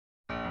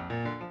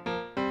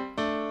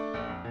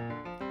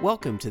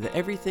Welcome to the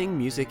Everything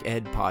Music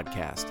Ed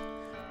podcast.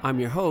 I'm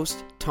your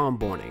host, Tom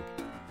Borning.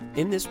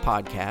 In this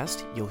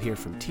podcast, you'll hear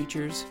from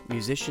teachers,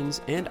 musicians,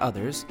 and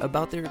others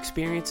about their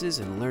experiences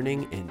in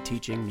learning and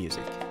teaching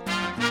music.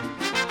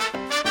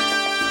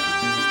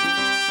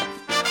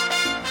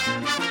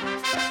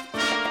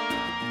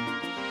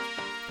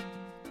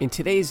 In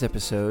today's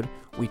episode,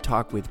 we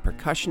talk with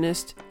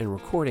percussionist and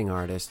recording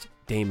artist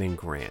Damon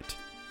Grant.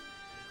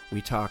 We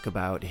talk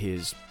about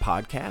his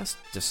podcast,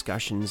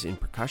 Discussions in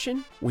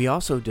Percussion. We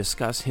also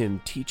discuss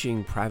him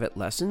teaching private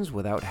lessons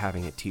without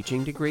having a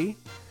teaching degree.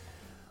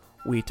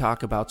 We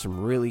talk about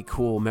some really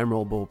cool,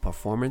 memorable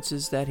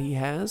performances that he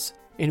has.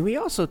 And we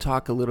also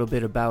talk a little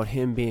bit about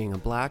him being a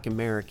Black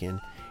American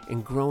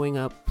and growing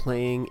up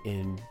playing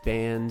in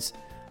bands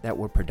that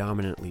were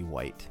predominantly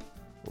white.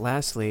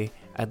 Lastly,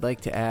 I'd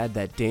like to add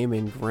that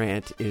Damon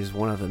Grant is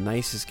one of the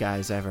nicest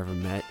guys I've ever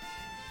met.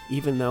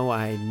 Even though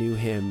I knew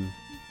him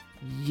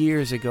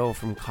years ago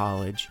from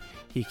college,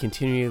 he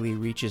continually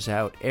reaches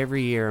out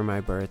every year on my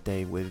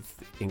birthday with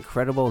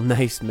incredible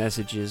nice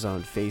messages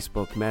on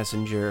Facebook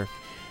Messenger.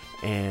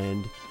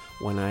 And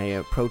when I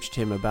approached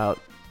him about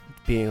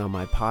being on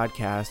my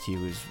podcast, he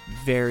was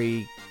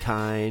very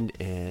kind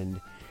and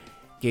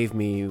gave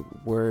me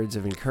words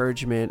of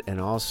encouragement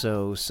and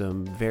also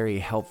some very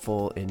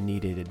helpful and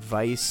needed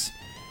advice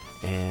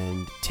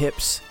and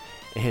tips.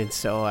 And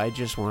so I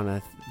just want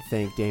to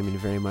thank Damon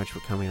very much for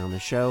coming on the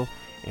show,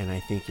 and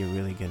I think you're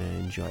really going to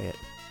enjoy it.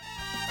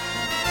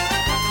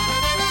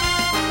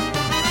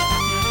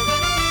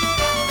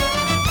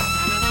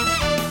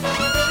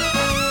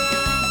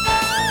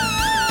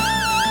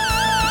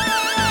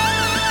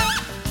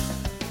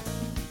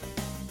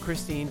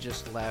 Christine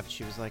just left.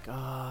 She was like,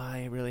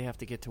 I really have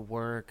to get to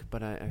work,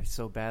 but I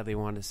so badly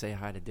wanted to say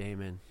hi to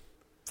Damon.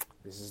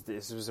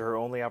 This was her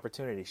only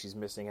opportunity. She's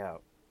missing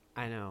out.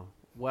 I know.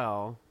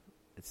 Well,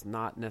 it's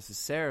not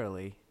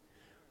necessarily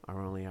our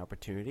only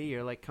opportunity.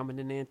 You're like coming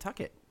to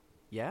Nantucket.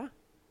 Yeah?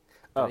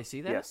 Did I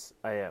see that? Yes,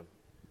 I am.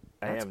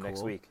 That's cool.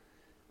 Next week.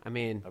 I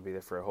mean, I'll be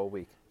there for a whole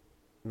week.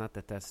 Not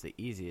that that's the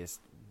easiest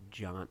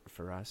jaunt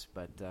for us,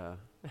 but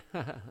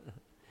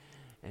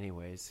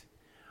anyways,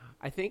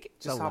 I think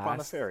just hop on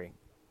a ferry.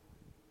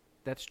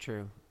 That's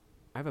true.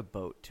 I have a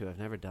boat too. I've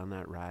never done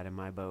that ride in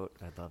my boat.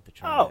 I'd love to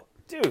try it. Oh,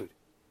 dude.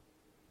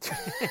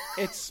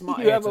 It's small.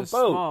 You have a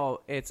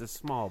boat. It's a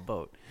small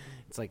boat.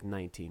 It's like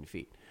 19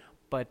 feet.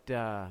 But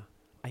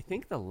I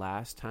think the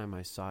last time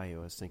I saw you,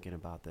 I was thinking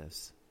about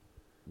this,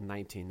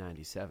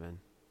 1997,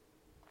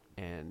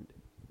 and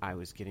I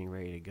was getting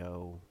ready to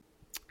go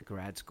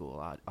grad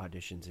school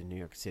auditions in New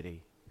York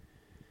City.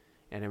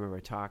 And I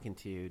remember talking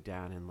to you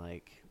down in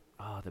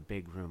the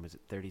big room. Is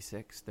it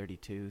 36,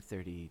 32,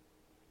 30,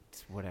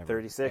 whatever?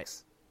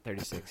 36.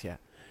 36, yeah.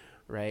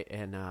 Right,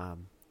 and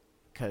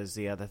because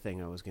the other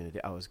thing I was going to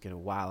do,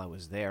 while I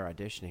was there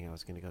auditioning, I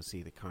was going to go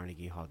see the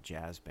Carnegie Hall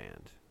Jazz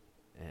Band.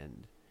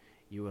 And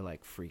you were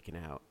like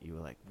freaking out. You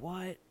were like,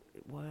 what?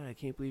 I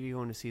can't believe you're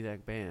going to see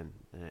that band.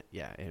 And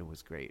it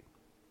was great.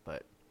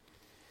 But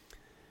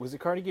was it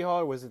Carnegie Hall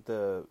or was it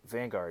the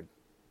Vanguard?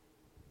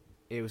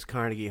 It was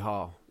Carnegie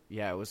Hall.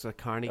 Yeah, it was a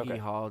Carnegie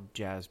Hall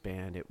Jazz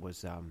Band. It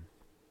was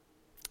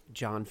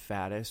John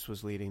Faddis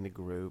was leading the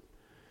group.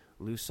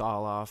 Lou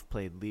Soloff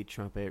played lead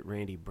trumpet.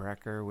 Randy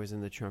Brecker was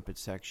in the trumpet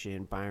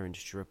section. Byron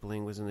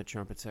Stripling was in the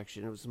trumpet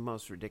section. It was the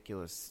most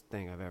ridiculous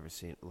thing I've ever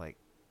seen. I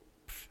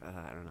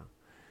don't know.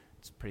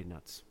 It's pretty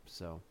nuts.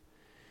 So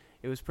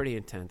it was pretty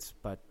intense.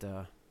 But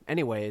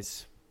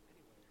anyways,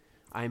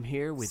 I'm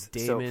here with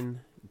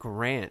Damon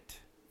Grant.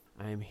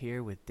 I'm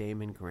here with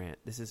Damon Grant.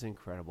 This is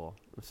incredible.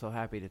 I'm so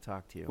happy to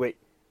talk to you. Wait,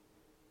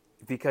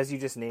 because you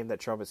just named that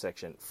trumpet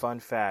section, fun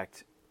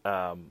fact,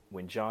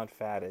 when John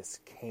Faddis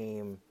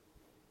came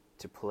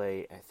to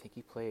play, I think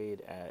he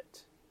played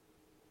at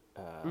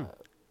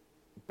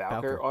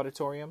Bowker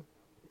Auditorium.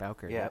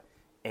 Bowker, yeah.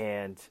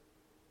 And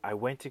I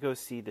went to go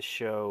see the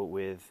show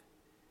with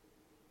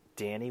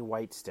Danielle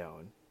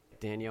Whitestone.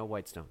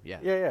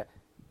 Yeah.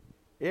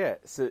 Yeah,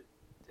 so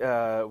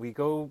we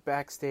go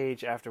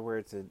backstage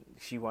afterwards, and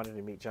she wanted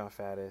to meet John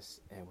Faddis,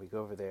 and we go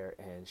over there,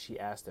 and she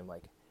asked him,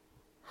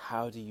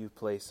 how do you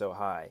play so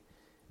high?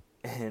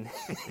 And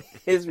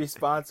his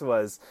response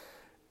was,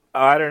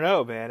 I don't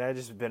know, man. I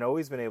just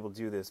always been able to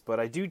do this, but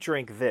I do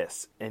drink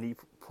this. And he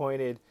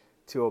pointed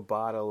to a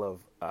bottle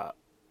of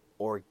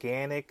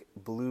organic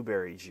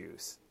blueberry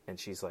juice. And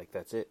she's like,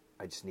 that's it.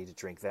 I just need to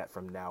drink that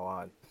from now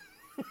on.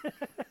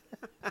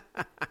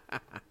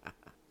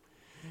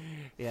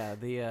 Yeah,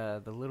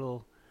 the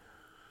little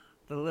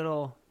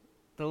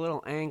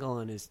angle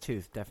on his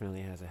tooth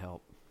definitely has a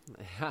help.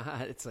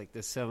 It's like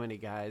there's so many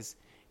guys.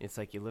 It's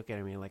like you look at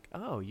him and you're like,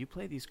 oh, you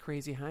play these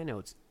crazy high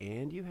notes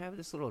and you have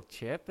this little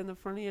chip in the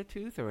front of your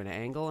tooth or an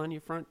angle on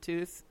your front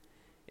tooth.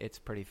 It's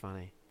pretty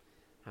funny.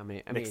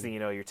 Next thing you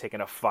know, you're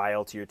taking a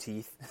file to your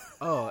teeth.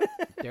 Oh,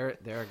 there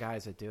are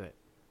guys that do it.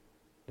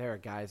 There are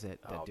guys that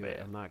do it.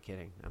 I'm not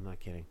kidding.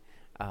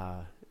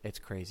 It's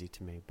crazy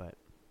to me, but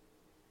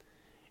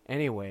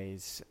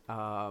anyways,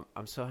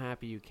 I'm so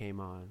happy you came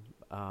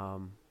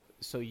on.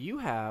 So you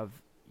have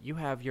you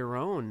have your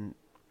own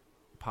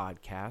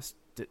podcast.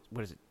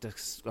 What is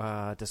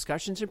it?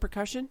 Discussions in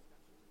Percussion?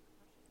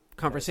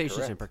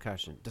 Conversations in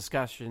Percussion.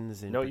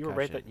 Discussions in Percussion. No,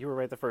 you were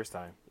right the first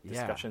time.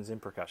 Discussions in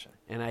Percussion.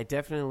 And I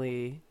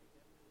definitely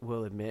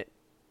will admit,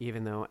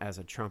 even though as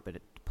a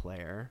trumpet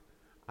player,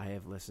 I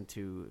have listened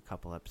to a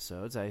couple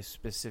episodes. I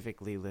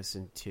specifically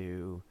listened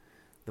to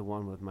the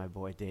one with my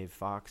boy Dave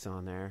Fox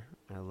on there.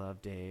 I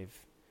love Dave.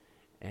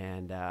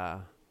 And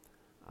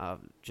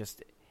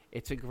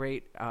it's a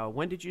great...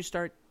 when did you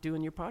start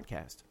doing your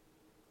podcast?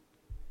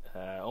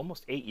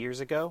 Almost 8 years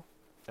ago.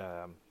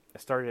 I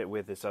started it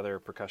with this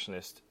other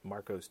percussionist,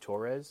 Marcos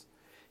Torres,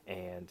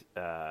 and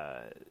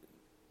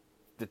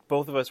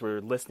both of us were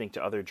listening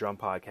to other drum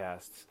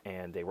podcasts,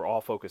 and they were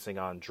all focusing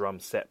on drum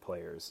set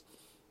players,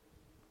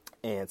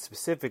 and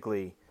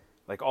specifically,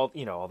 like all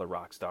the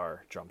rock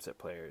star drum set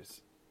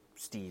players,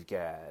 Steve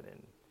Gadd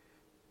and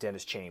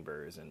Dennis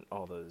Chambers, and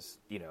all those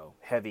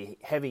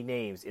heavy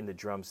names in the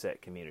drum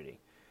set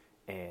community,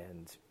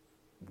 and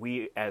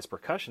we as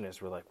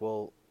percussionists were like,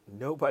 well,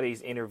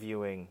 nobody's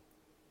interviewing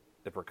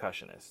the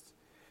percussionists.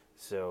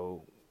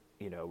 So,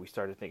 we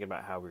started thinking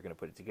about how we were going to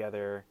put it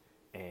together,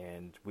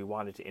 and we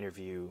wanted to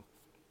interview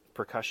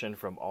percussion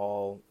from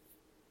all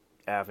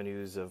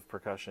avenues of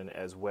percussion,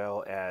 as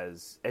well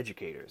as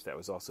educators. That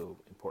was also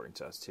important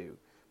to us too,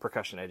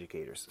 percussion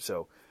educators.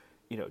 So,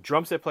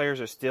 drum set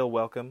players are still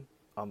welcome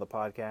on the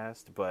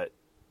podcast, but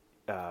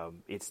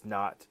it's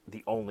not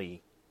the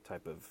only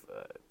type of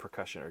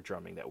percussion or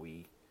drumming that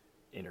we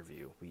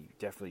interview. We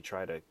definitely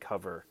try to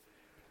cover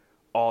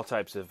all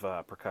types of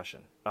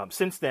percussion.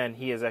 Since then,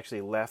 he has actually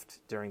left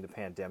during the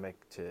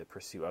pandemic to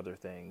pursue other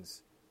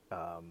things.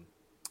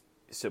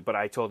 But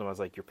I told him, I was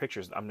like, your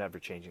pictures, I'm never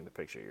changing the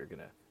picture. You're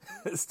going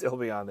to still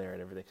be on there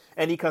and everything.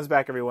 And he comes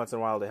back every once in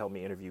a while to help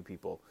me interview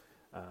people.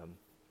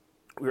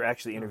 We were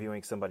actually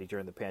interviewing somebody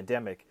during the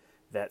pandemic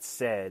that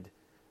said,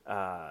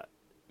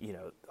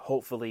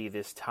 hopefully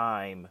this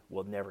time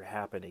will never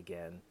happen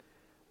again.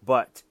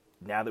 But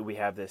now that we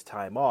have this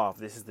time off,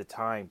 this is the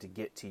time to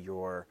get to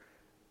your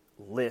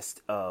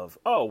list of,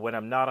 when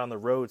I'm not on the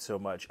road so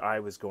much,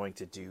 I was going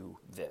to do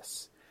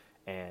this.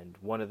 And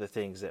one of the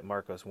things that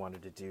Marcos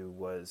wanted to do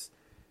was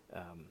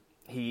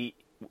he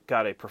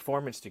got a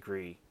performance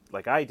degree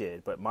like I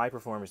did, but my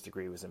performance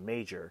degree was a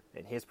major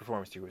and his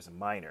performance degree was a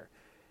minor.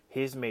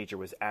 His major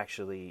was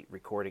actually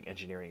recording,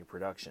 engineering, and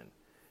production.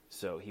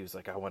 So he was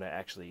like, I want to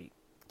actually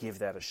give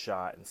that a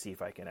shot and see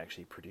if I can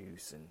actually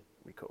produce and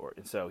record.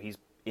 And so he's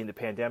in the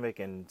pandemic,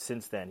 and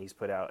since then he's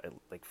put out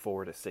like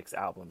 4 to 6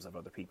 albums of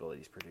other people that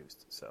he's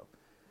produced. So,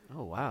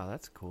 oh wow,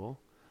 that's cool.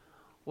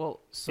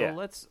 Well, so yeah.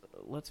 Let's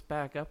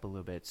back up a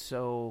little bit.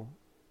 So,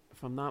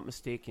 if I'm not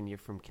mistaken, you're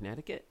from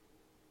Connecticut?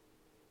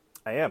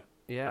 I am.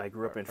 Yeah, I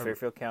grew up in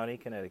Fairfield County,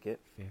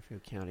 Connecticut.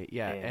 Fairfield County,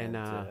 yeah.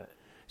 And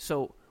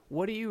so,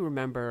 what do you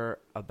remember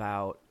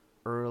about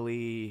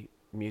early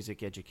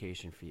music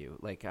education for you?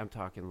 Like, I'm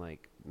talking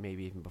like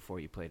maybe even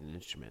before you played an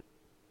instrument.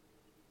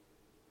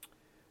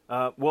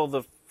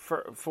 Well,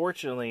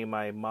 fortunately,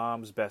 my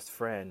mom's best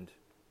friend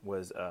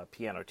was a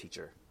piano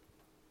teacher.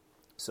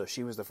 So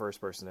she was the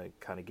first person to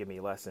kind of give me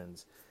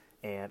lessons.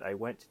 And I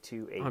went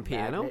to a on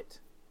piano?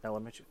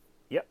 Elementary.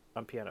 Yep,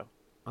 on piano.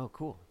 Oh,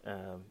 cool.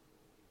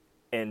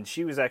 And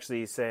she was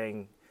actually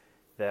saying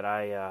that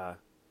I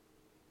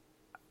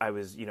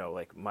was,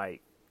 like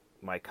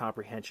my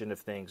comprehension of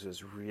things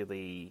was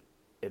really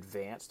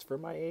advanced for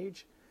my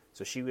age.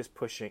 So she was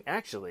pushing.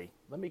 Actually,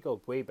 let me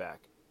go way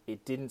back.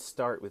 It didn't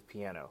start with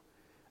piano.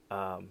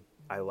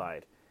 I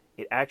lied.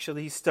 It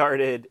actually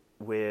started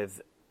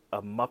with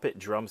a Muppet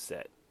drum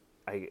set.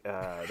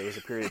 There was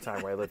a period of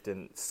time where I lived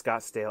in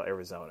Scottsdale,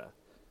 Arizona,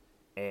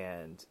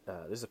 and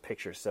there's a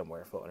picture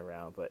somewhere floating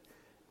around, but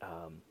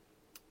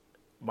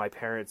my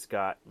parents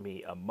got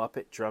me a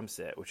Muppet drum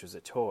set, which was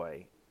a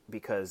toy,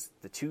 because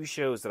the 2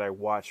 shows that I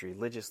watched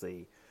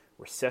religiously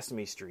were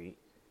Sesame Street,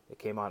 that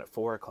came on at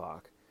 4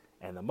 o'clock,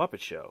 and The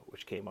Muppet Show,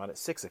 which came on at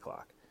 6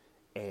 o'clock.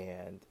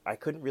 And I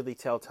couldn't really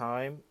tell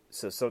time,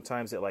 so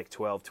sometimes at like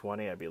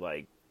 12:20, I'd be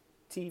like,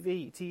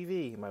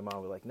 TV. And my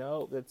mom would be like,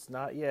 no, it's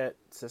not yet.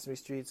 Sesame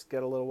Street's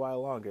got a little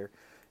while longer,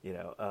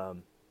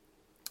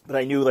 But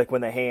I knew, like,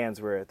 when the hands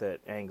were at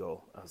that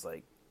angle, I was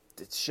like,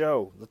 it's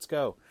show, let's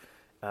go.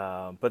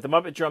 But the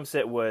Muppet drum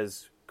set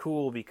was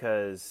cool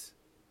because,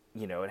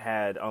 it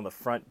had, on the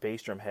front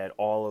bass drum had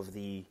all of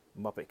the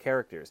Muppet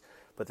characters.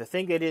 But the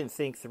thing they didn't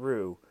think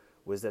through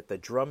was that the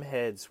drum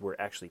heads were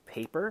actually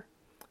paper,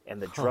 and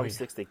the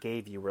drumsticks they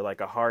gave you were like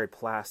a hard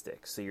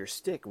plastic. So your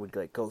stick would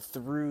like go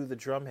through the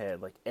drum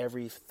head like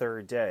every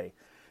third day.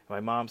 My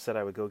mom said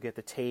I would go get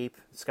the tape,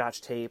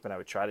 Scotch tape, and I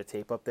would try to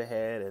tape up the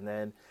head. And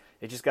then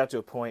it just got to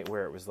a point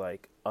where it was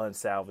like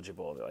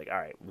unsalvageable. They're like, all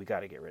right, we got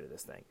to get rid of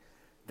this thing.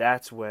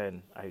 That's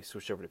when I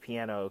switched over to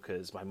piano,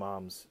 because my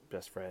mom's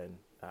best friend,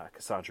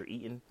 Cassandra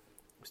Eaton,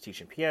 was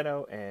teaching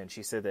piano. And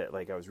she said that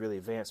like I was really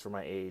advanced for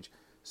my age.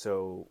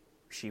 So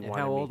she wanted me to go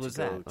to... How old was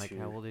that? Like,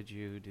 how old did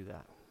you do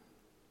that?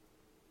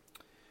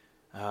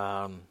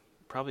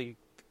 Probably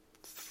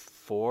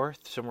 4,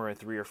 somewhere in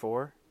 3 or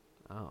 4.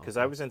 Oh, because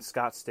I was in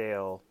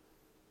Scottsdale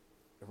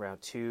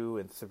around 2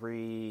 and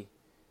 3.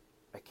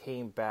 I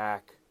came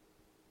back,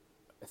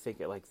 I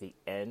think, at like the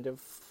end of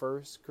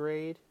first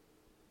grade.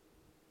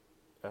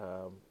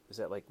 Is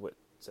that like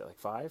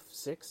 5,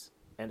 6?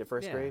 End of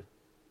first grade?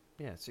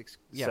 Yeah, 6.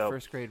 Yeah, so,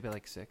 first grade would be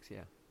like 6,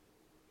 yeah.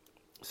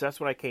 So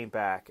that's when I came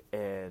back,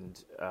 and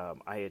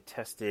I had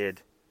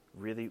tested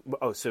really...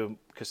 Oh, so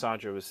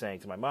Cassandra was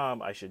saying to my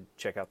mom, I should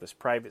check out this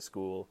private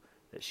school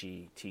that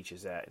she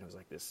teaches at, and it was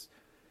like this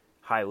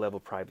high-level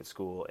private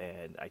school,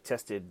 and I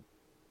tested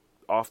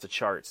off the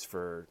charts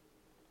for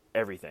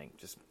everything,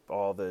 just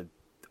all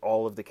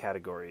of the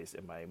categories,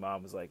 and my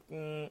mom was like,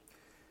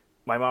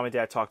 My mom and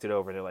dad talked it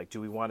over, and they're like,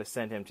 do we want to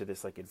send him to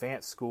this like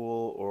advanced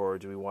school, or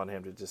do we want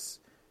him to just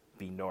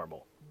be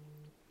normal?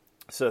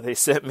 So they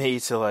sent me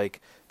to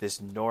like this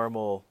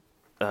normal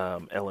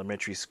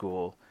elementary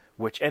school,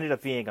 which ended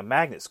up being a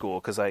magnet school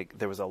because like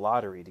there was a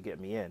lottery to get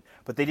me in,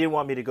 but they didn't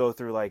want me to go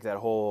through like that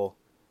whole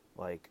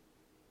like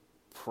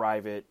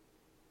private,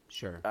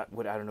 I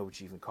don't know what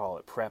you even call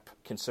it, prep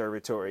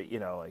conservatory,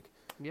 like.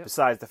 Yep.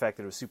 Besides the fact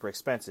that it was super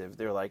expensive,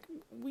 they're like,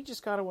 we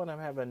just kind of want to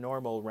have a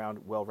normal,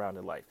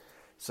 well-rounded life.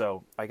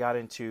 So I got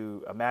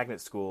into a magnet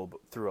school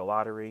through a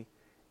lottery,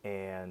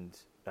 and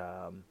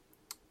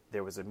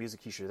there was a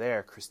music teacher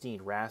there, Christine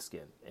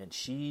Raskin, and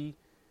she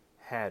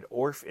had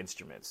Orff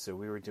instruments. So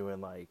we were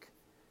doing like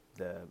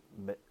the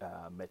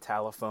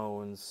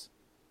metallophones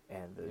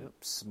and the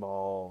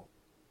small,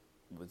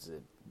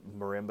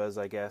 marimbas,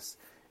 I guess.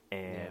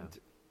 And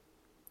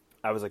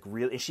I was like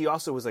really, and she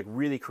also was like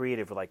really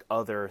creative with like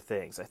other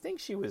things. I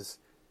think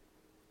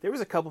there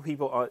was a couple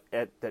people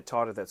that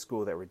taught at that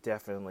school that were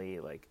definitely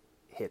like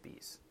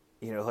hippies,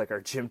 like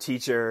our gym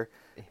teacher,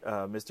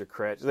 Mr.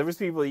 Kretsch. There was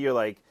people you're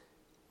like,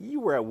 you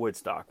were at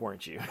Woodstock,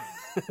 weren't you?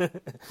 Yeah,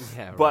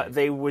 right. But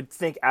they would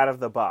think out of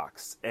the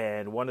box.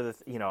 And one of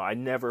the, I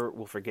never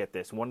will forget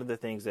this. One of the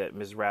things that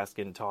Ms.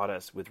 Raskin taught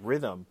us with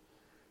rhythm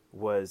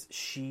was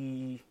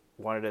she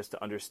wanted us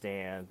to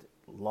understand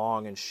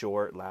long and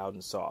short, loud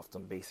and soft,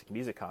 some basic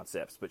music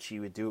concepts, but she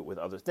would do it with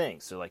other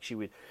things. So like she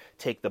would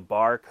take the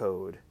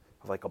barcode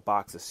of like a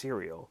box of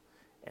cereal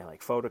and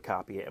like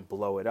photocopy it and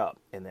blow it up.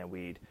 And then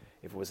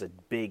if it was a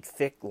big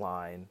thick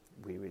line,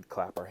 we would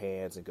clap our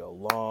hands and go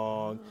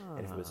long.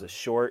 And if it was a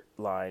short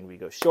line, we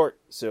go short.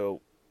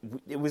 So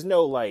it was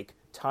no like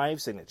time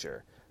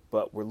signature,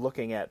 but we're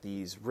looking at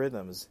these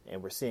rhythms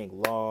and we're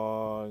seeing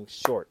long,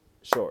 short,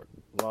 short,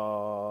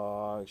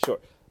 long,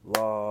 short,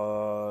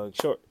 long,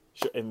 short,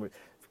 short. And we're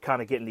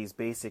kind of getting these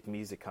basic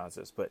music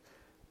concepts. But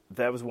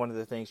that was one of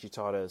the things she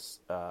taught us.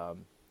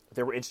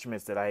 There were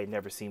instruments that I had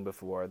never seen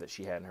before that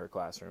she had in her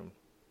classroom.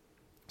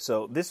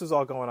 So this was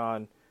all going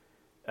on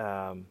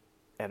at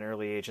an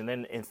early age. And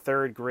then in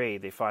third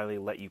grade, they finally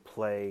let you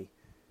play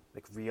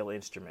like real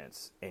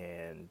instruments.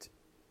 And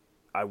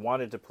I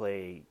wanted to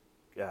play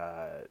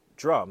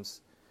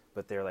drums,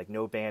 but they're like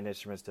no band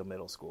instruments till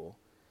middle school.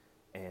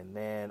 And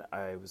then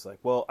I was like,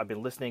 well, I've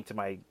been listening to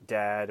my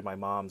dad and my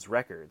mom's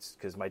records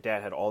because my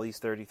dad had all these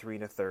 33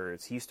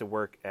 1/3s. He used to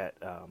work at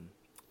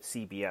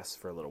CBS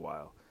for a little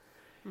while.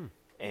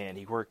 And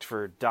he worked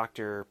for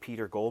Dr.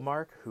 Peter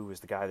Goldmark, who was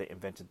the guy that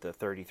invented the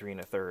 33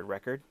 1/3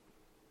 record.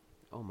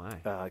 Oh, my.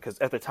 Because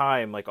at the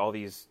time, like all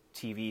these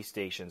TV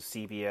stations,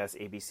 CBS,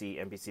 ABC,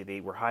 NBC,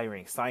 they were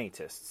hiring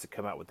scientists to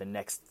come out with the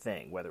next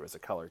thing, whether it was a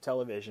color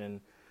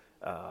television,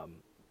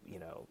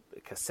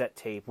 cassette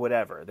tape,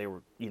 whatever. They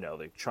were,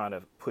 they're trying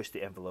to push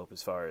the envelope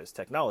as far as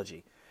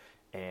technology.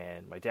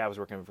 And my dad was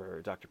working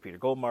for Dr. Peter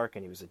Goldmark,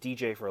 and he was a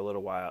DJ for a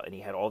little while, and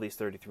he had all these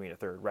 33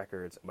 1/3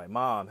 records. My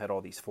mom had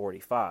all these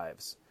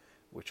 45s,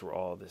 which were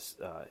all this,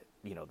 the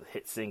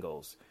hit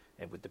singles,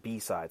 and with the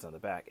B-sides on the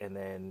back. And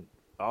then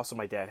also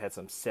my dad had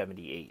some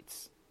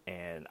 78s,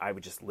 and I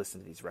would just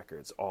listen to these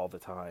records all the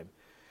time.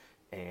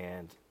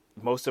 And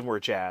most of them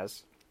were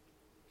jazz.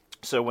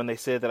 So when they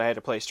said that I had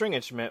to play a string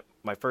instrument,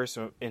 my first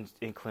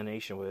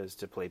inclination was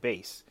to play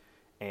bass.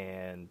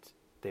 And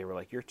they were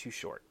like, you're too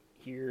short.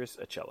 Here's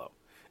a cello.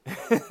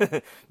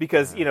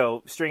 Because,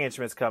 string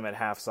instruments come at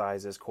half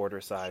sizes,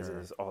 quarter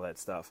sizes, all that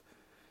stuff.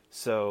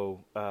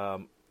 So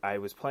I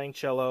was playing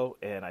cello,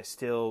 and I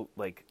still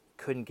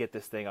couldn't get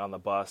this thing on the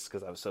bus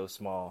because I was so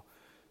small.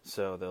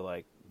 So they're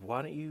like,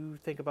 why don't you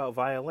think about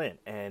violin?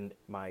 And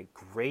my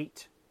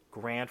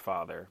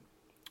great-grandfather,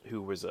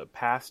 who was a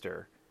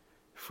pastor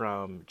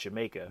from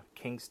Jamaica,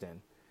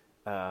 Kingston,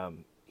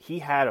 he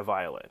had a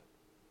violin,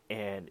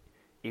 and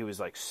it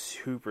was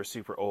super,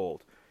 super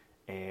old.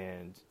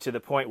 And to the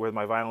point where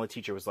my violin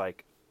teacher was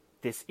like,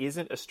 this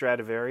isn't a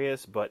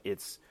Stradivarius, but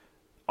it's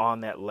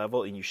on that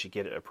level, and you should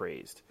get it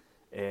appraised.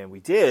 And we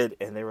did,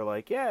 and they were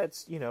like, yeah,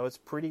 it's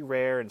pretty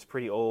rare and it's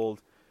pretty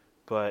old,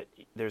 but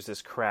there's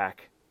this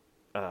crack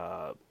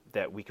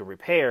that we can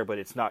repair, but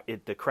it's not.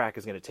 The crack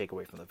is going to take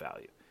away from the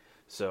value.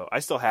 So I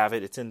still have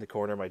it. It's in the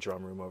corner of my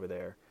drum room over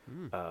there.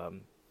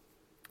 And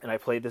I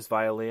played this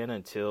violin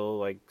until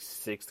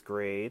 6th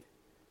grade.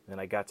 Then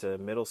I got to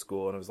middle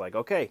school, and it was like,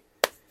 okay,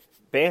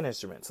 band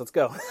instruments, let's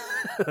go.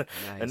 Nice.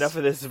 Enough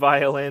of this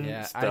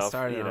violin stuff. I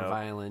started on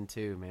violin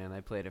too, man.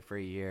 I played it for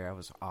a year. I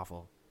was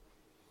awful.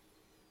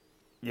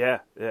 Yeah,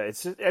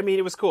 it's just, I mean,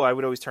 it was cool. I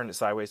would always turn it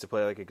sideways to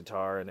play like a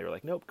guitar, and they were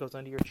like, "Nope, goes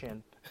under your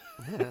chin."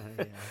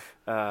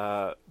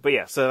 Yeah. But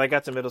yeah, so I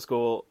got to middle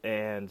school,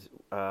 and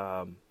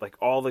like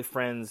all the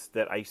friends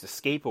that I used to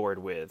skateboard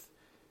with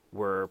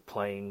were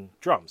playing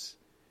drums,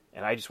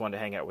 and I just wanted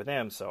to hang out with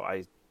them, so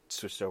I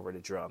switched over to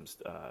drums.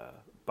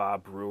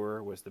 Bob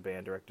Brewer was the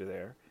band director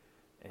there,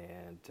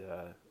 and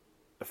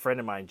a friend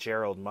of mine,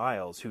 Gerald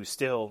Miles, who's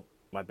still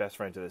my best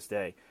friend to this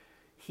day.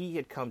 He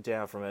had come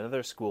down from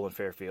another school in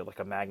Fairfield, like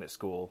a magnet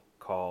school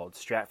called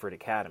Stratford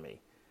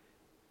Academy,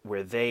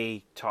 where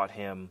they taught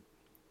him,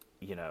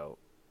 you know,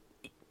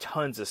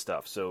 tons of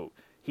stuff. So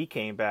he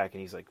came back and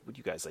he's like, "Would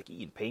you guys like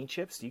eating paint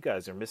chips? You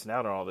guys are missing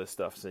out on all this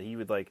stuff." So he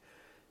would like,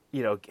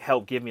 you know,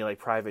 help give me like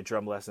private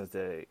drum lessons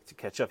to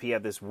catch up. He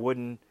had this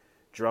wooden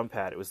drum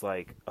pad. It was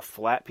like a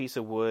flat piece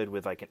of wood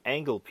with like an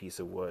angled piece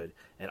of wood,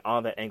 and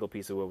on that angled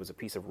piece of wood was a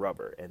piece of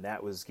rubber, and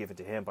that was given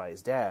to him by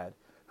his dad,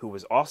 who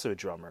was also a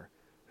drummer,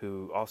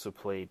 who also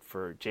played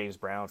for James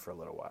Brown for a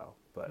little while.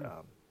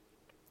 But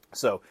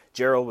so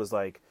Gerald was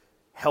like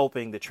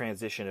helping the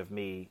transition of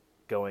me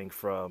going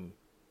from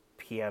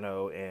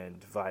piano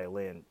and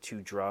violin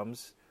to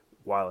drums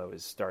while I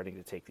was starting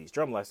to take these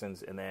drum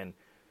lessons. And then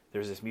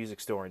there's this music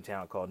store in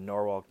town called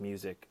Norwalk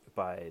Music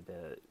by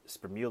the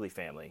Spermuli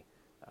family,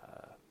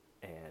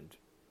 and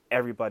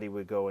everybody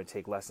would go and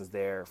take lessons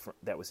there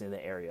that was in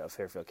the area of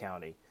Fairfield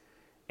County.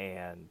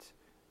 And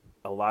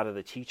a lot of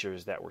the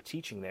teachers that were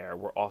teaching there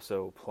were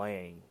also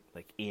playing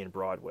like Ian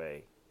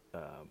Broadway,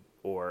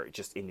 or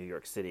just in New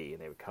York City,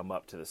 and they would come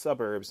up to the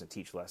suburbs and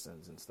teach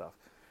lessons and stuff.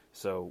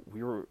 So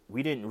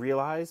we didn't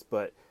realize,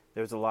 but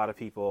there was a lot of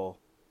people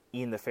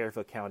in the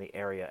Fairfield County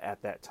area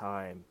at that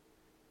time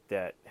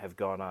that have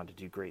gone on to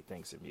do great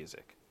things in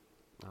music.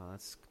 Oh,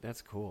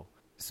 that's cool.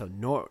 So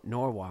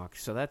Norwalk,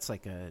 so that's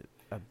like a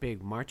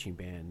big marching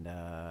band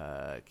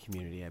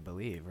community, I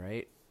believe,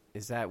 right?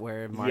 Is that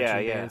where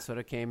marching band sort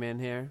of came in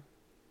here?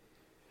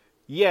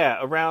 Yeah,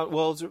 around,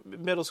 well, it's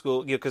middle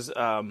school, because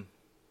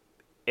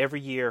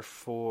every year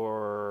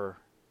for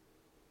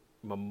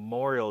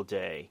Memorial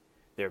Day,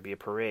 there'd be a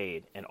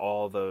parade, and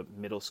all the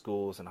middle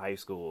schools and high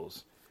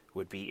schools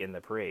would be in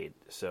the parade.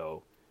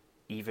 So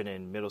even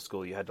in middle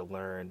school, you had to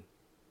learn,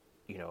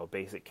 you know,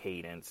 basic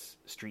cadence,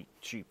 street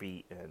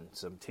beat, and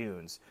some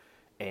tunes.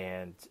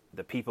 And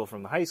the people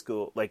from the high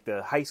school, like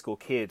the high school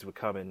kids, would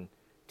come and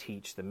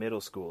teach the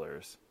middle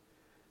schoolers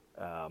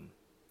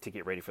to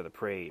get ready for the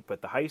parade.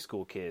 But the high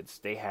school kids,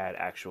 they had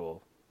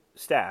actual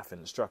staff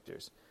and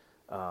instructors.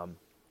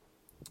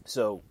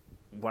 So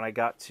when I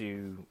got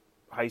to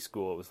high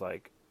school, it was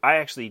like, I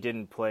actually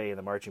didn't play in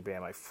the marching band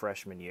my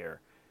freshman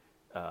year,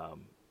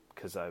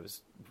 because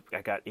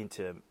I got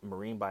into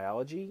marine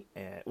biology,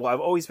 and well, I've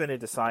always been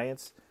into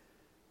science,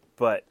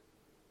 but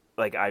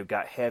like I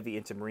got heavy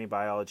into marine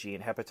biology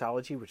and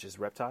hepatology, which is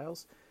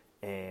reptiles,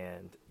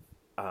 and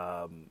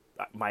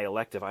my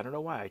elective, I don't know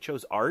why I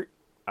chose art.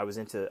 I was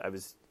into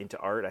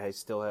art. I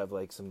still have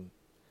like some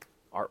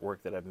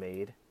artwork that I've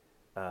made.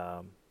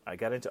 I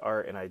got into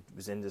art, and I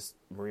was into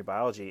marine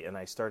biology, and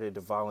I started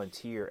to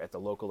volunteer at the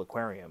local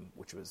aquarium,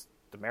 which was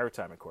the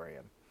Maritime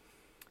Aquarium.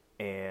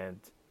 And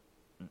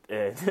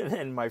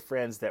my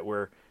friends that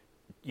were,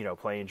 you know,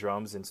 playing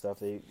drums and stuff,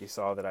 they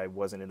saw that I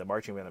wasn't in the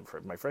marching band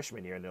for my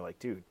freshman year, and they're like,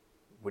 "Dude,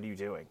 what are you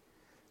doing?"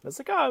 And I was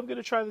like, "Oh, I'm going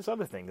to try this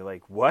other thing." They're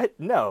like, "What?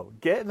 No,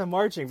 get in the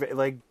marching band.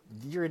 Like,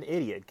 you're an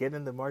idiot. Get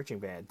in the marching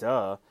band.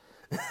 Duh."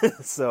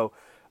 So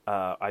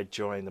I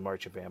joined the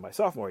marching band my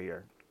sophomore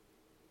year.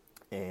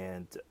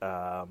 And,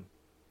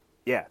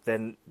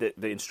 then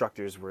the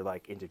instructors were,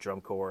 like, into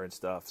drum corps and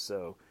stuff.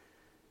 So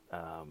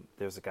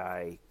there's a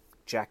guy,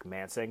 Jack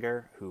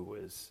Mansinger, who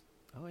was...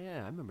 Oh,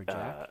 yeah, I remember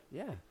Jack.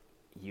 Yeah.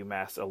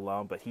 UMass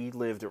alum, but he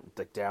lived,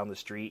 like, down the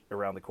street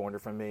around the corner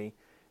from me.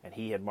 And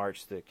he had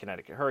marched the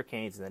Connecticut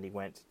Hurricanes, and then he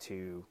went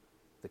to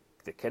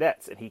the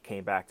Cadets, and he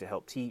came back to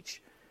help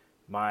teach.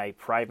 My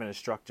private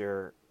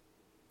instructor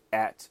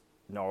at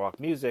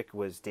Norwalk Music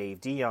was Dave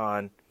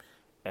Dion,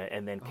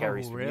 and then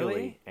Carrie Spermuli.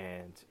 Really?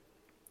 And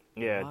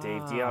yeah, wow.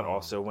 Dave Dion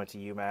also went to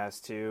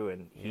UMass too,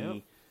 and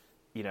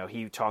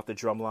he taught the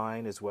drum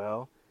line as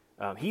well.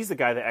 He's the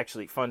guy that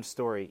actually, fun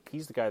story,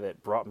 he's the guy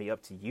that brought me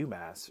up to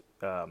UMass.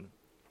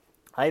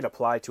 I had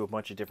applied to a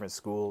bunch of different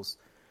schools,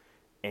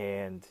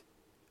 and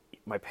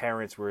my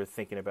parents were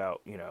thinking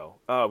about,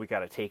 we got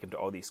to take him to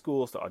all these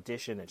schools to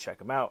audition and check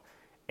him out.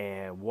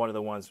 And one of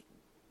the ones,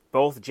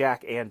 both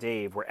Jack and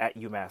Dave were at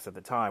UMass at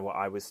the time while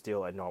I was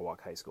still at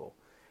Norwalk High School.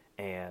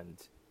 And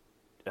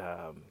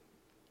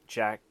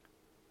Jack,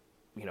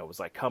 was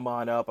like, "Come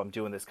on up. I'm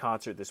doing this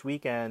concert this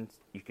weekend.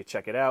 You could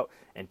check it out."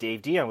 And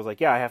Dave Dion was like,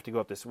 "Yeah, I have to go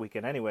up this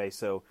weekend anyway."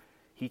 So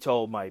he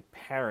told my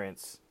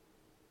parents,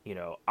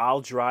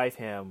 "I'll drive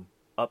him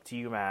up to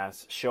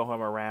UMass, show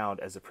him around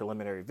as a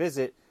preliminary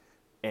visit,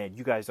 and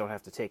you guys don't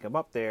have to take him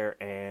up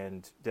there,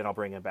 and then I'll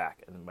bring him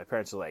back." And my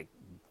parents were like,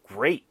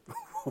 "Great.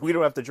 We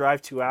don't have to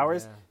drive 2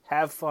 hours. Yeah.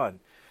 Have fun."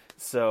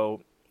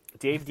 So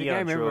Dave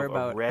Dion drove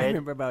a red... I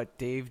remember about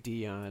Dave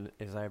Dion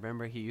is I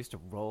remember he used to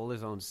roll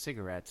his own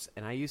cigarettes,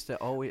 and I used to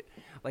always,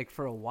 like,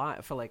 for a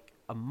while, for like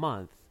a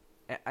month,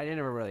 I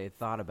never really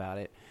thought about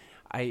it.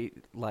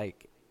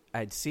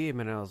 I'd see him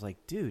and I was like,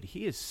 dude,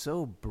 he is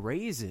so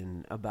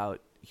brazen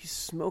about he's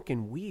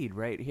smoking weed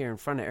right here in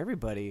front of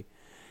everybody.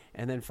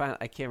 And then finally,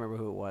 I can't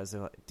remember who it was.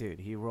 They're like, dude,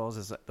 he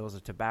rolls those are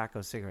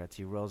tobacco cigarettes.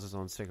 He rolls his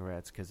own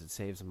cigarettes because it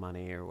saves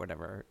money or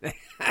whatever.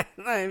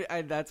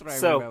 That's what I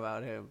remember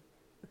about him.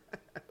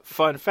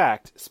 Fun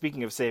fact,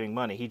 speaking of saving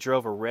money, he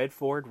drove a red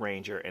Ford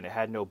Ranger and it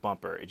had no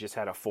bumper. It just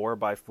had a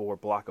 4x4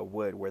 block of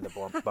wood where the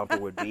bumper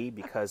would be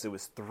because it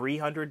was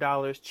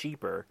 $300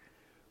 cheaper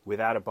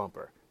without a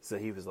bumper. So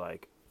he was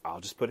like,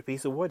 I'll just put a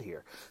piece of wood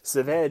here.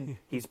 So then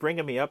he's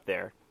bringing me up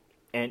there.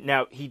 And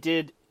now he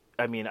did,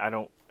 I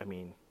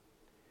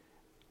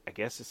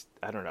guess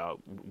I don't know,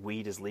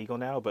 weed is legal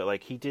now, but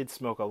like he did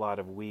smoke a lot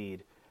of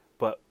weed.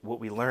 But what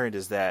we learned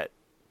is that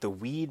the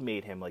weed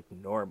made him like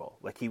normal.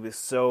 Like he was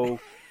so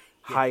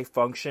high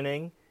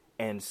functioning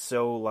and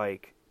so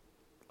like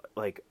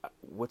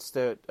what's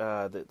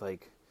it's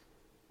like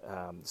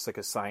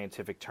a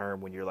scientific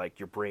term when you're like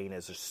your brain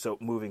is just so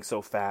moving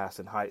so fast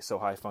and high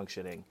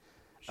functioning.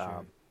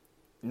 Sure.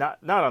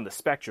 Not on the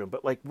spectrum,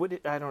 but like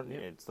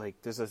it's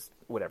like there's a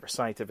whatever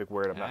scientific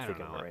word I'm not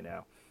thinking of it right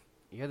now.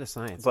 You're the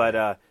science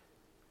guy.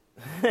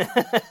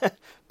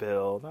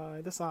 Bill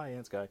Nye, the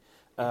science guy.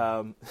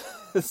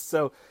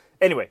 So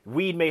anyway,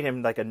 weed made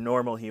him like a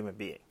normal human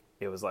being.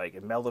 It was like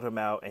it mellowed him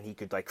out, and he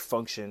could like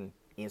function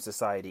in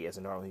society as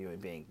a normal human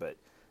being. But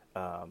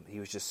he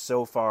was just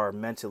so far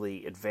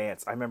mentally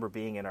advanced. I remember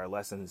being in our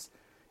lessons,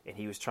 and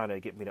he was trying to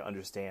get me to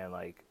understand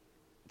like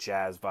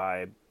jazz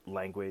vibe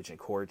language and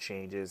chord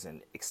changes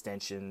and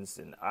extensions,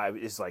 and I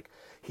was like,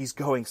 he's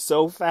going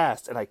so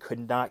fast, and I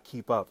could not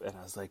keep up. And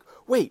I was like,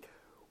 wait,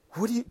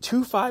 what do you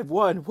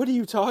 251? What are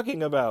you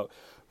talking about?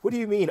 What do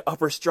you mean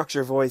upper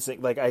structure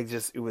voicing? Like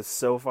it was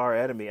so far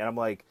ahead of me, and I'm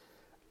like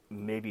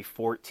maybe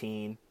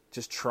 14,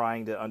 just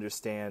trying to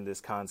understand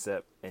this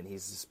concept, and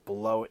he's just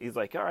below. He's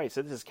like, all right,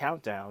 so this is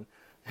countdown.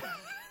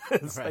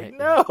 It's right. Like,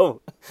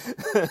 no,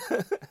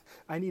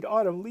 I need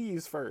autumn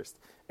leaves first.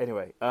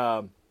 Anyway,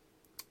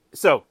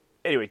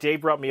 Anyway, Dave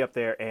brought me up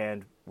there,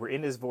 and we're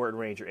in his Ford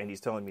Ranger, and he's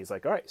telling me, he's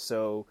like, all right,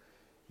 so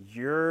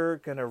you're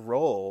going to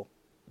roll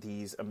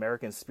these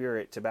American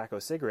Spirit tobacco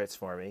cigarettes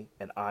for me,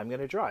 and I'm going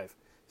to drive.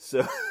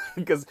 So,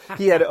 because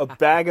he had a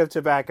bag of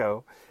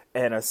tobacco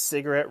and a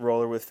cigarette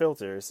roller with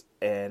filters,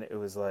 and it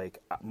was like,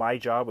 my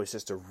job was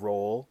just to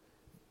roll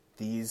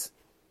these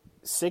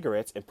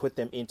cigarettes and put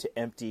them into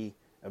empty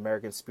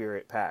American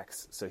Spirit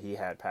packs. So he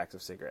had packs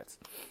of cigarettes.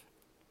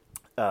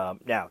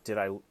 Now, did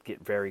I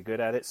get very good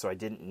at it so I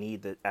didn't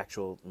need the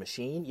actual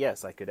machine?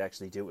 Yes, I could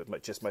actually do it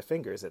with just my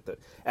fingers at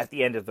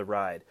the end of the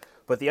ride.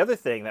 But the other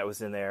thing that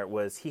was in there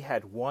was he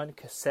had one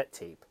cassette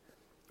tape,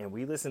 and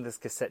we listened to this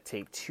cassette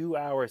tape 2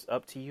 hours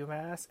up to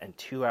UMass and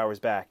 2 hours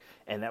back,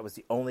 and that was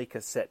the only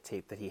cassette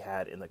tape that he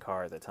had in the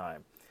car at the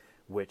time,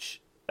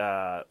 which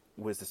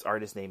was this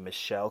artist named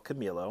Michelle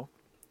Camilo,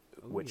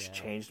 which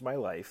changed my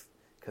life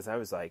because I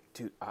was like,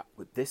 dude,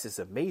 this is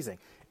amazing.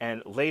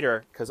 And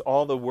later, because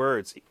all the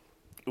words...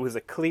 It was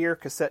a clear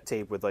cassette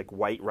tape with like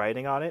white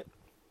writing on it,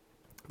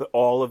 but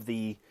all of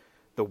the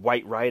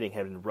white writing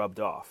had been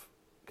rubbed off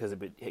because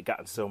it had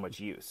gotten so much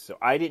use. So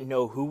I didn't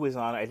know who was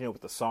on it. I didn't know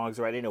what the songs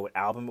were. I didn't know what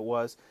album it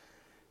was.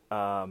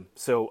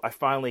 So I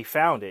finally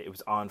found it. It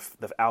was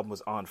the album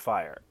was On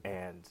Fire,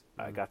 and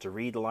I got to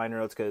read the liner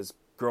notes because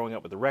growing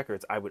up with the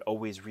records, I would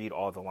always read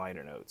all the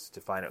liner notes to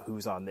find out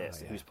who's on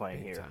this and who's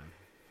playing here. Time.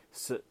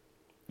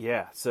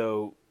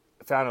 So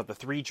found out the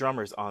three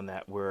drummers on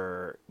that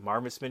were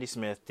Marvin Smitty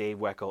Smith, Dave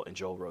Weckl, and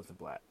Joel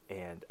Rosenblatt.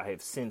 And I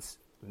have since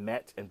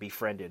met and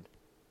befriended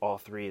all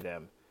three of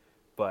them.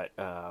 But,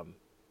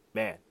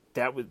 man,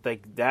 that was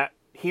like that.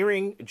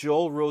 Hearing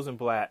Joel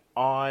Rosenblatt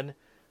on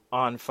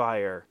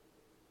Fire,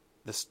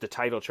 the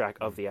title track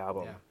of the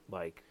album,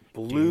 like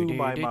blew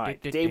my mind.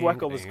 Dave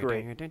Weckl was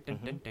great.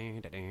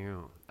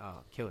 Oh,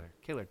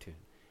 killer tune.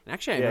 And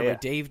actually, I remember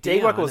Dave Dion.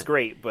 Dave Weckl was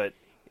great, but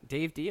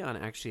Dave Dion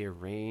actually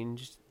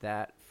arranged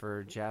that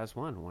for Jazz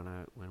One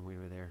when we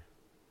were there.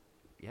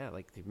 Yeah,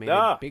 like they made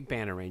a big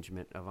band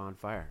arrangement of On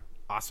Fire.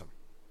 Awesome.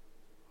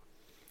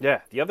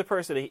 Yeah, the other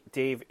person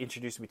Dave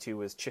introduced me to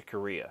was Chick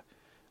Corea.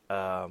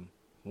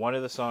 One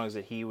of the songs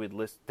that he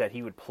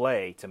would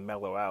play to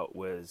mellow out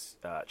was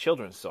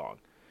Children's Song.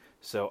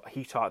 So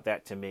he taught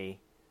that to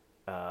me,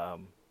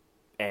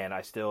 and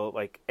I still,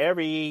 like,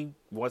 every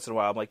once in a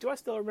while, I'm like, do I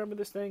still remember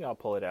this thing? I'll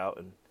pull it out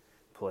and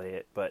play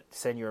it. But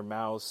Senor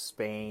Mouse,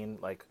 Spain,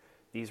 like,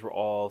 these were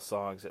all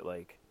songs that,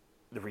 like,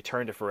 the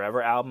Return to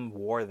Forever album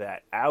wore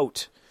that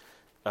out.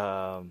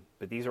 But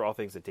these are all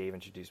things that Dave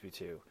introduced me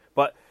to.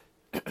 But,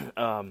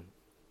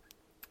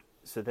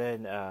 so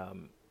then,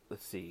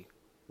 let's see,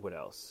 what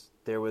else?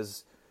 There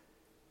was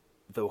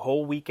the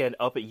whole weekend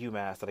up at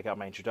UMass that I got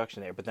my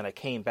introduction there, but then I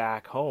came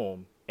back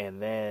home,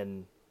 and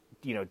then,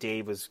 you know,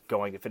 Dave was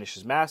going to finish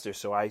his master's,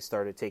 so I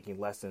started taking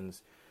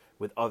lessons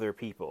with other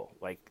people,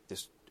 like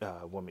this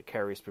woman,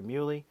 Carrie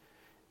Spermuli,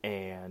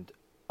 and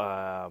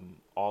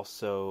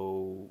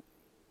also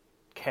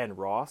Ken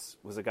Ross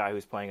was a guy who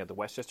was playing at the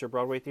Westchester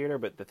Broadway Theater.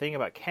 But the thing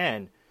about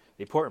Ken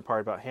the important part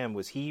about him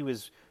was he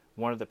was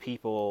one of the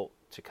people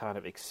to kind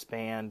of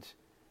expand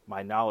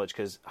my knowledge,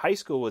 because high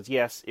school was,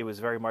 yes, it was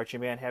very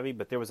marching band heavy,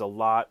 but there was a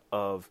lot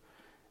of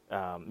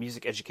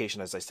music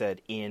education, as I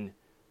said, in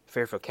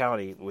Fairfield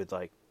County with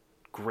like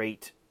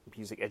great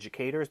music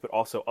educators, but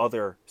also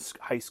other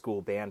high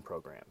school band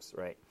programs,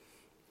 right?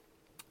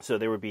 So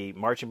there would be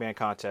marching band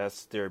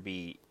contests, there would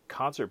be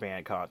concert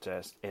band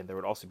contests, and there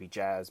would also be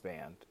jazz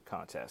band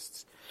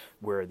contests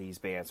where these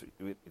bands,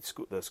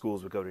 the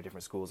schools would go to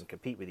different schools and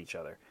compete with each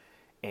other.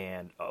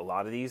 And a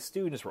lot of these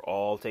students were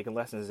all taking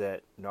lessons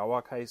at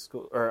Norwalk High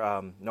School,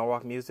 or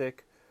Norwalk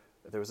Music.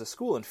 There was a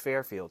school in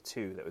Fairfield,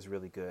 too, that was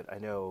really good. I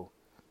know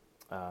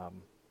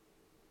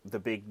the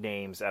big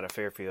names out of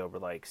Fairfield were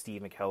like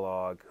Steve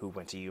McKellogg, who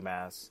went to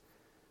UMass,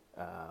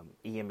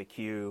 Ian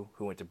McHugh,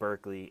 who went to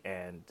Berkeley,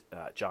 and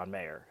John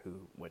Mayer, who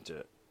went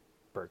to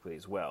Berkeley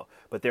as well.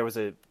 But there was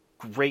a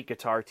great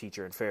guitar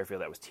teacher in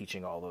Fairfield that was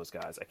teaching all those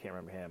guys. I can't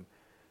remember him.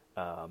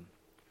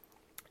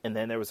 And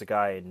then there was a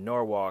guy in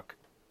Norwalk,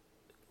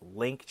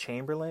 Link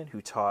Chamberlain,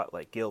 who taught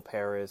like Gil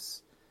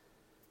Paris,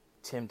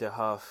 Tim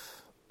DeHuff,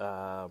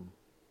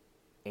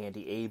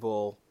 Andy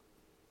Abel,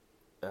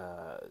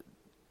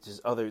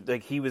 just other,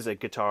 like, he was a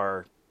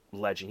guitar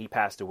legend. He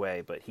passed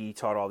away, but he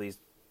taught all these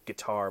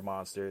guitar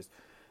monsters.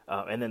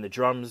 And then the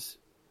drums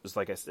was,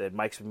 like I said,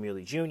 Mike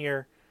Spumilli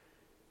Jr.,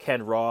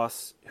 Ken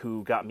Ross,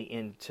 who got me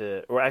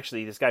into, or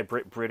actually this guy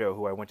Britt Brito,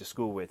 who I went to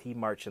school with, he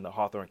marched in the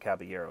Hawthorne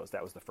Caballeros.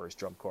 That was the first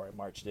drum corps I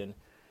marched in,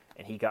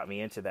 and he got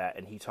me into that,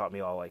 and he taught me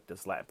all like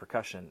this Latin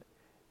percussion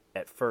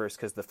at first,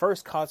 because the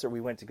first concert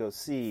we went to go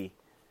see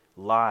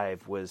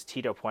live was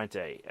Tito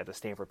Puente at the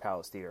Stanford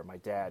Palace Theater. My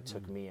dad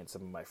took me and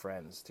some of my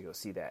friends to go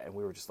see that, and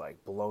we were just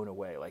like blown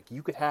away. Like,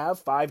 you could have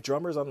 5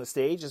 drummers on the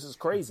stage? This is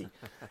crazy.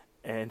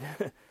 And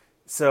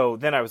so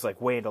then I was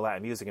like way into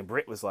Latin music, and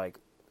Britt was like,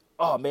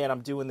 oh man, I'm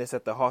doing this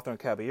at the Hawthorne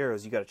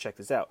Caballeros, you got to check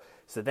this out.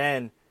 So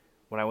then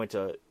when I went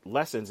to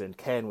lessons and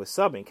Ken was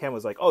subbing, Ken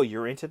was like, oh,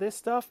 you're into this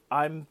stuff?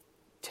 I'm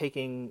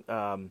taking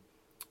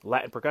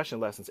Latin percussion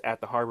lessons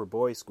at the Harbor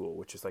Boys School,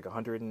 which is like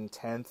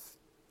 110th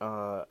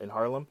in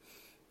Harlem.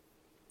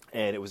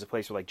 And it was a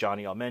place where like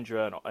Johnny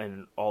Almendra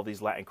and all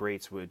these Latin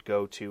greats would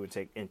go to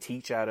and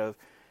teach out of.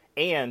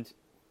 And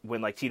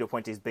when like Tito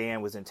Puente's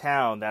band was in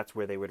town, that's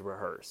where they would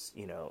rehearse,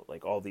 you know,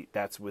 like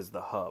that was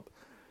the hub.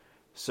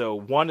 So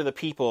one of the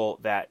people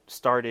that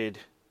started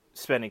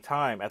spending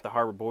time at the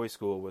Harbor Boys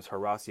School was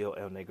Horacio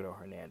El Negro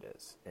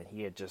Hernandez. And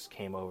he had just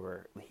came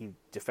over, he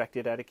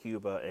defected out of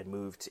Cuba and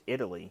moved to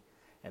Italy.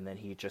 And then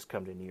he had just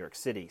come to New York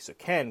City. So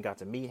Ken got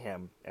to meet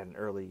him at an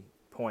early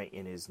point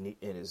in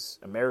his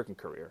American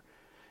career.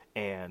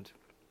 And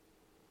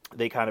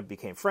they kind of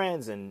became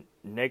friends, and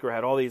Negro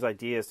had all these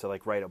ideas to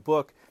like write a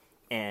book,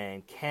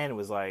 and Ken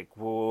was like,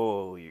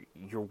 whoa,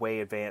 you're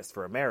way advanced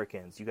for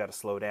Americans. You got to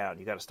slow down.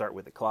 You got to start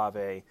with the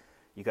clave.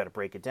 You got to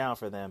break it down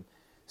for them.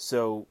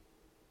 So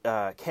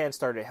Ken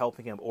started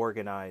helping him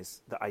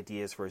organize the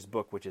ideas for his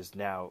book, which is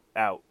now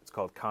out. It's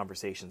called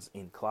Conversations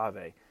in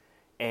Clave.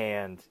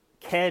 And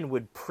Ken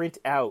would print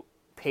out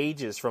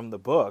pages from the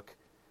book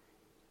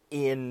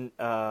and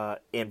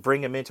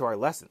bring them into our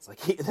lessons.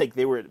 Like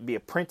they would be a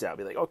printout,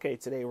 be like, okay,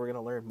 today we're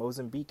gonna learn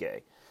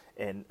Mozambique,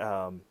 and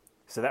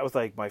so that was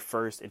like my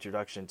first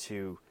introduction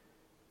to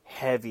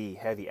heavy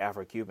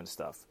Afro-Cuban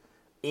stuff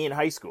in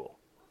high school.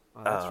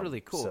 Oh, that's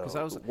really cool,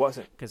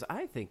 because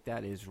I think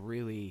that is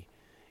really,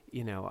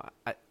 you know,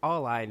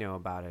 all I know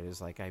about it is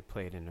like I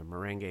played in a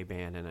merengue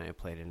band and I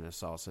played in a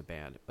salsa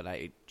band, but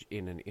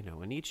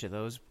in each of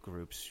those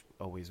groups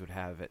always would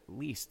have at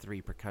least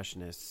 3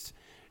 percussionists,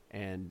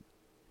 and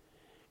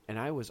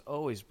I was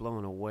always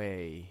blown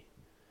away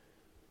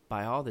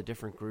by all the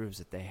different grooves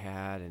that they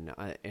had,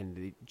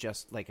 and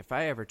just like if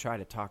I ever try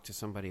to talk to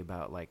somebody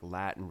about like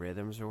Latin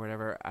rhythms or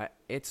whatever,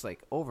 it's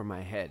like over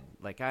my head.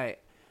 Like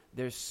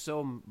there's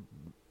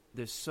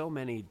so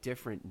many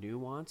different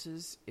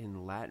nuances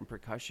in Latin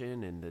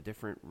percussion and the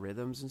different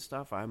rhythms and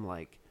stuff. I'm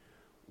like,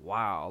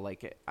 wow,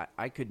 like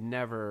I could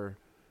never.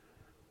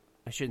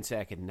 I shouldn't say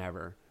I could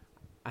never.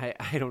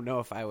 I don't know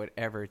if I would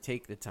ever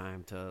take the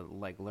time to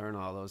like learn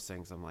all those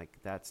things. I'm like,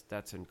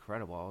 that's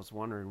incredible. I was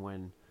wondering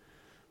when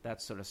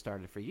that sort of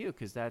started for you,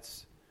 because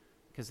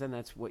then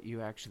that's what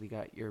you actually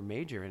got your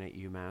major in at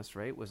UMass,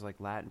 right? Was like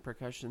Latin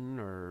percussion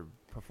or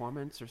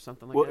performance or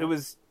something like that? Well, it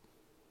was,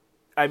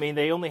 I mean,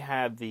 they only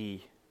had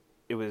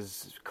it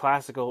was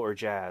classical or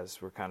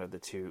jazz were kind of the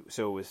two.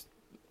 So it was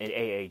an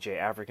AAJ,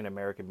 African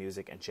American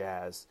music, and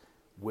jazz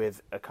with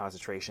a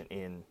concentration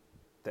in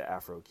the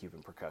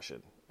Afro-Cuban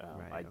percussion.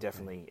 I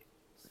definitely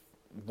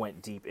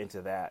went deep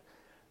into that.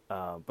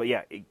 But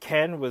yeah,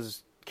 Ken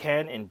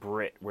and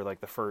Britt were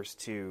like the first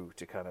two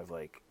to kind of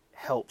like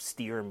help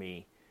steer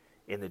me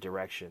in the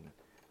direction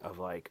of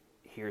like,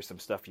 here's some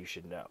stuff you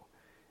should know.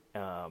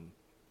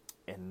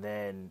 And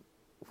then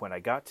when I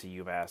got to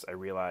UMass, I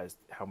realized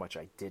how much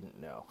I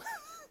didn't know.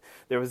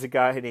 There was a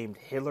guy named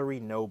Hillary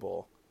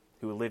Noble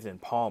who lived in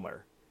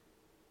Palmer,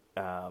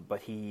 but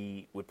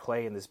he would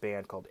play in this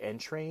band called N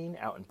Train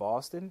out in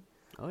Boston.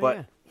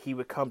 But he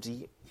would come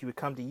to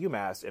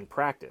UMass and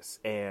practice,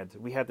 and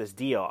we had this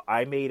deal.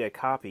 I made a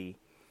copy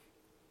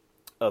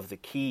of the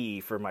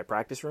key for my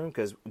practice room,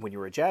 because when you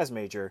were a jazz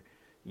major,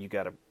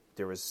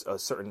 there was a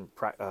certain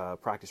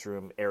practice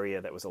room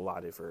area that was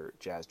allotted for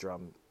jazz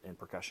drum and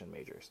percussion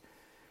majors.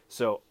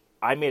 So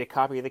I made a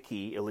copy of the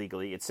key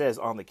illegally. It says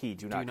on the key,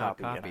 do not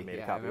copy. And I made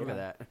a copy. I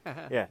remember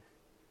that. Yeah.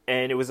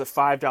 And it was a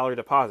 $5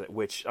 deposit,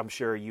 which I'm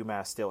sure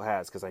UMass still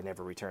has, because I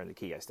never returned the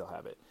key. I still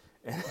have it.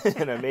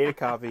 And I made a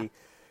copy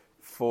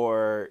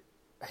for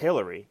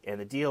Hillary, and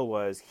the deal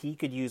was he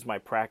could use my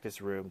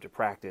practice room to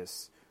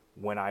practice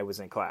when I was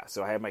in class.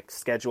 So I had my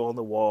schedule on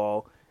the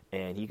wall,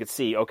 and he could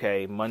see,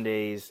 okay,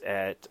 Mondays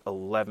at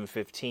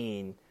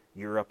 11:15,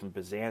 you're up in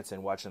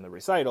Byzantin watching the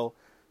recital,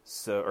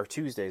 or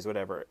Tuesdays,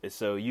 whatever.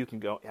 So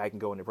I can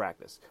go into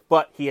practice.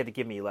 But he had to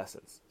give me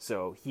lessons.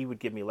 So he would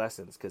give me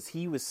lessons because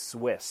he was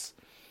Swiss,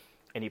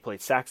 and he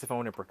played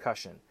saxophone and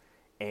percussion.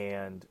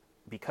 And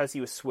because he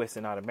was Swiss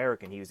and not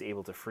American, he was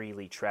able to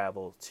freely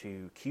travel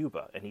to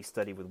Cuba, and he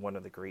studied with one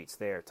of the greats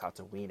there,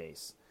 Tata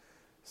Wines.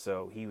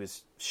 So he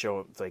was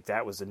showing, like,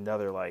 that was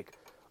another, like,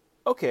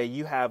 okay,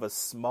 you have a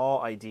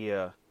small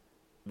idea,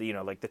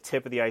 like the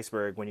tip of the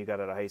iceberg when you got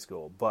out of high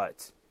school,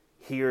 but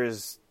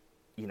here's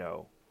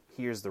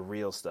the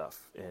real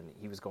stuff. And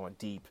he was going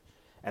deep.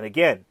 And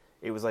again,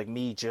 it was like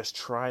me just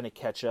trying to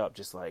catch up,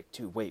 just like,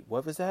 dude, wait,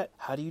 what was that?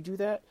 How do you do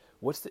that?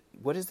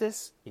 What is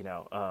this?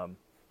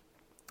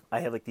 I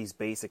had like these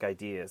basic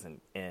ideas,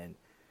 and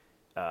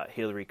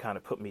Hillary kind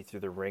of put me through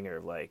the ringer,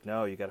 like,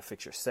 no, you got to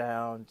fix your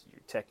sound,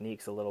 your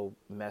technique's a little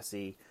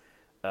messy.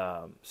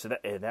 And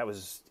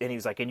he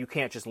was like, and you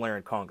can't just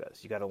learn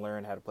congas. You got to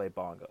learn how to play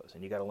bongos,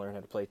 and you got to learn how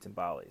to play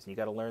timbales, and you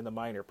got to learn the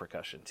minor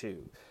percussion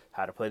too,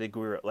 how to play the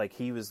guira. Like,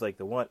 he was like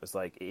the one, it was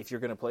like, if you're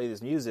going to play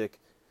this music,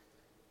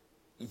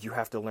 you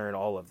have to learn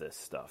all of this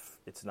stuff.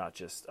 It's not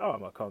just, oh,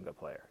 I'm a conga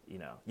player.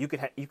 You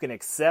can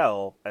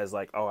excel as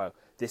like, oh,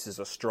 this is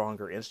a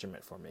stronger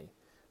instrument for me,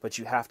 but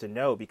you have to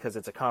know, because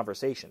it's a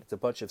conversation. It's a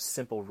bunch of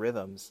simple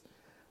rhythms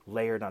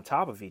layered on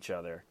top of each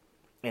other.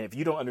 And if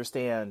you don't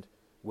understand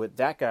what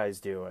that guy's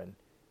doing,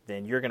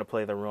 then you're going to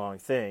play the wrong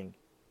thing,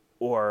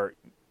 or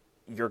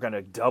you're going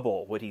to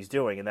double what he's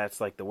doing. And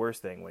that's like the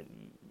worst thing.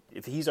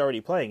 If he's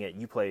already playing it,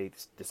 you play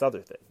this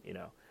other thing,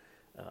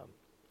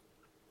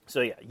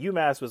 So yeah,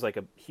 UMass was like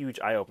a huge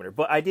eye-opener.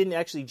 But I didn't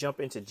actually jump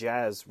into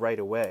jazz right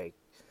away,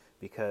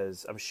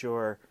 because I'm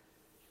sure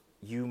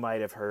you might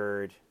have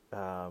heard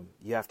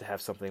you have to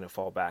have something to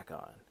fall back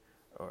on,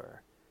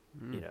 or,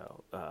 you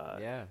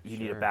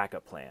need a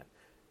backup plan.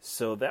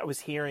 So that was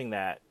hearing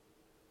that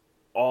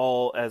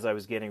all as I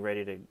was getting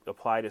ready to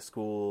apply to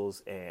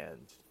schools, and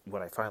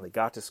when I finally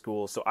got to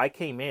school. So I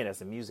came in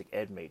as a music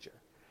ed major.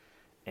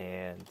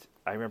 And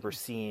I remember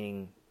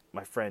seeing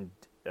my friend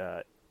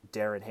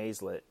Darren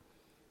Hazlett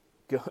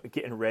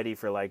getting ready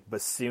for like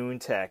bassoon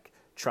tech,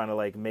 trying to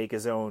like make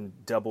his own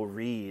double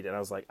reed, and I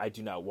was like, I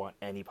do not want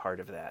any part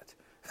of that.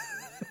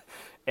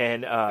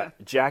 And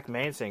Jack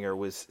Mansinger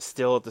was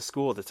still at the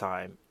school at the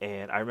time,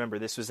 and I remember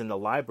this was in the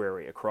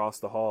library across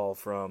the hall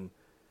from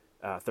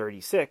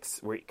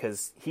 36,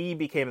 because he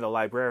became the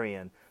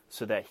librarian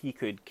so that he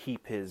could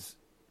keep his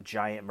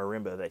giant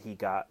marimba that he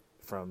got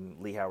from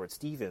Lee Howard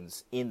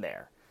Stevens in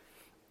there,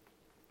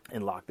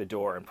 and lock the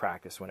door and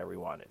practice whenever he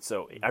wanted.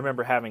 So I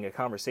remember having a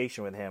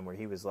conversation with him where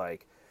he was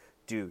like,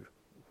 dude,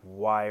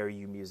 why are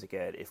you music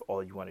ed if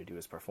all you want to do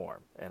is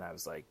perform? And I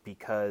was like,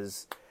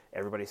 because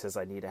everybody says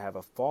I need to have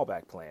a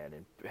fallback plan,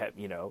 and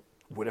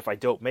what if I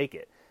don't make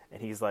it?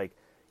 And he's like,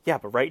 yeah,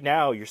 but right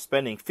now you're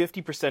spending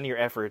 50% of your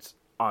efforts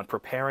on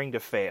preparing to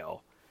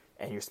fail,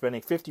 and you're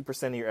spending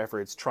 50% of your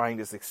efforts trying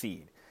to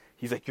succeed.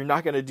 He's like, you're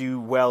not going to do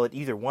well at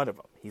either one of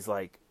them. He's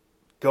like,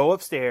 go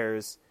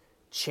upstairs,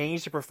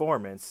 change the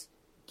performance,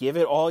 give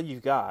it all you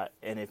got,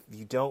 and if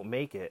you don't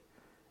make it,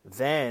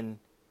 then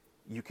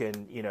you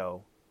can,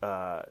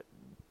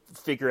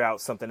 figure out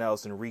something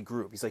else and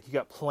regroup. He's like, you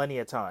got plenty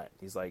of time.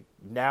 He's like,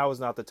 now is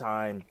not the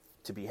time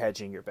to be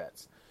hedging your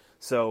bets.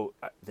 So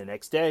the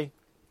next day,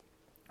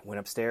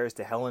 went upstairs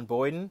to Helen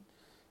Boyden,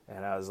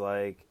 and I was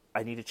like,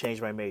 I need to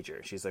change my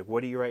major. She's like,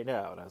 what are you right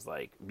now? And I was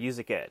like,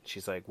 music ed.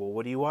 She's like, well,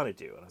 what do you want to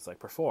do? And I was like,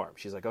 perform.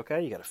 She's like,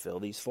 okay, you got to fill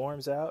these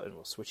forms out, and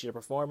we'll switch you to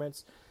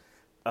performance.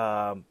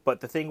 But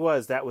the thing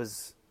was, that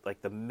was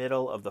like the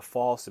middle of the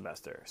fall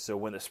semester. So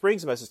when the spring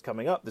semester is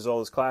coming up, there's all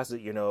those classes,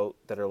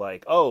 that are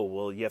like, oh,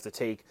 well, you have to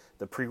take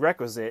the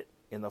prerequisite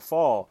in the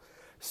fall.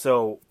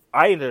 So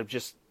I ended up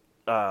just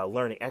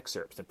learning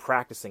excerpts and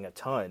practicing a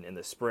ton in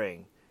the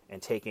spring,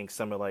 and taking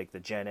some of like the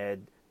gen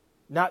ed,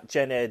 not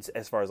gen eds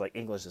as far as like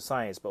English and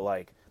science, but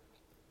like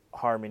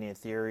harmony and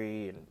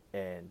theory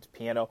and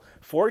piano.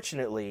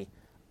 Fortunately,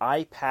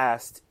 I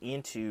passed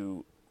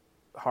into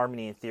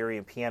harmony and theory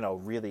and piano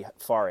really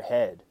far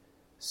ahead,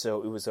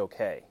 so it was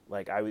okay.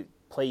 Like, I was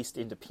placed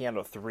into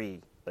piano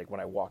 3 like when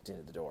I walked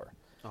into the door.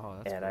 Oh,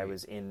 that's and great. I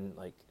was in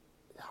like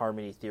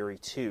harmony theory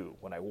 2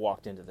 when I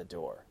walked into the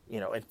door.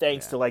 And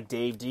thanks to like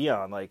Dave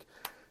Dion, like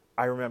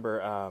I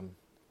remember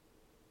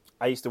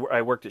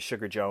I worked at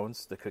Sugar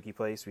Jones, the cookie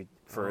place.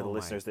 For the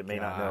listeners that may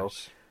not know,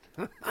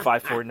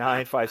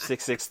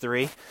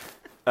 549-5663.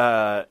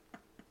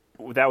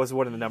 That was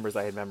one of the numbers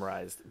I had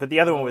memorized. But the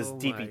other one was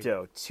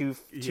DP-DO,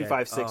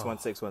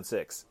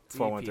 256-1616,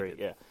 413.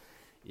 Yeah.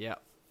 Yeah.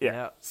 Yeah.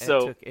 Yeah.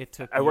 So it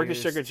took I worked at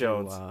years Sugar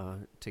Jones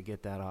to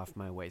get that off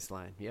my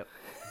waistline. Yep.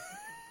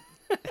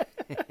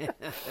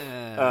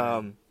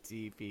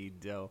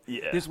 DP-DO.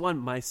 Yeah. There's one.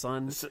 My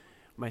son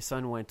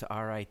went to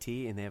RIT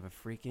and they have a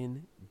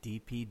freaking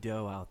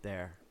DP-DO out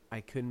there.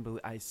 I couldn't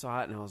believe. I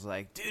saw it and I was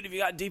like, "Dude, have you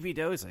got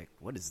DP-DO?" He's like,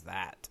 "What is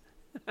that?"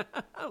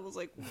 I was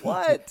like,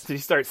 "What?" Did you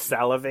start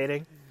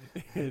salivating?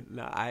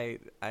 No,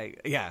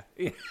 yeah.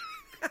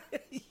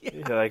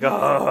 You're like,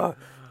 oh.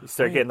 You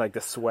start getting like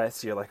the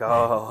sweats. You're like,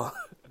 oh.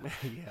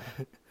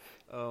 Yeah.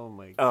 Oh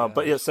my god.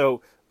 But yeah,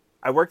 so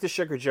I worked at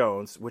Sugar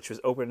Jones, which was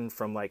open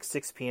from like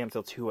 6 p.m.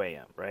 till 2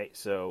 a.m. Right.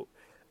 So,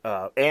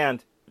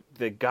 and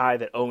the guy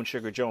that owned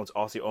Sugar Jones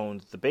also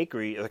owned the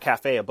bakery, the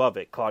cafe above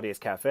it, Claudia's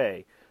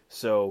Cafe.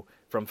 So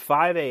from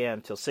 5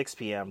 a.m. till 6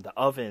 p.m., the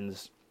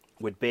ovens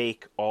would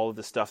bake all of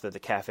the stuff that the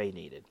cafe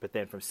needed. But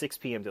then from 6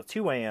 p.m. till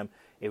 2 a.m.,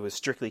 it was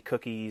strictly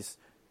cookies,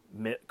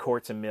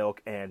 quarts of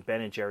milk, and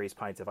Ben & Jerry's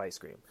pints of ice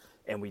cream.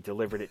 And we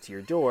delivered it to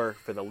your door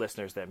for the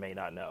listeners that may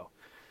not know.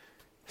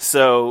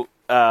 So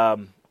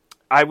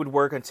I would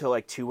work until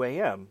like 2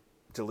 a.m.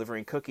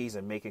 delivering cookies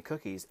and making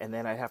cookies. And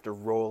then I'd have to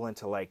roll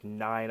into like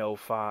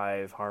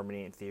 9:05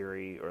 Harmony and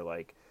Theory or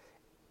like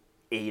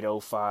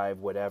 8:05,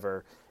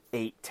 whatever,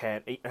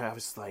 8:10. And I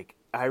was like,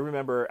 I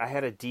remember I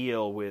had a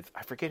deal with,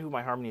 I forget who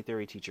my Harmony and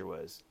Theory teacher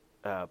was,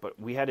 but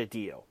we had a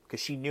deal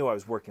because she knew I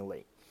was working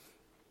late.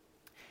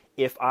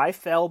 If I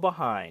fell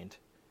behind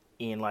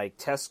in like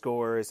test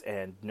scores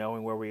and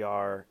knowing where we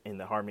are in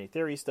the Harmony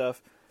Theory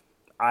stuff,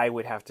 I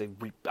would have to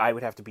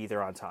be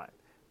there on time.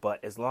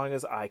 But as long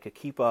as I could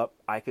keep up,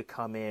 I could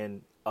come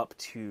in up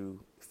to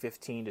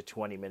 15 to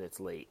 20 minutes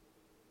late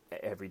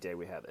every day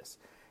we had this.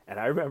 And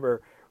I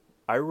remember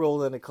I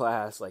rolled into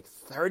class like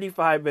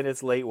 35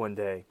 minutes late one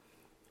day,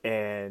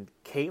 and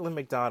Caitlin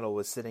McDonald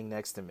was sitting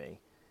next to me,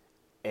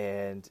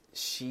 and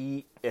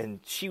she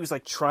was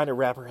like trying to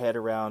wrap her head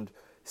around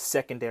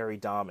secondary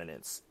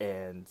dominance,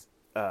 and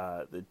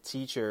the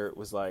teacher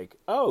was like,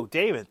 "Oh,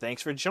 David,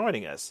 thanks for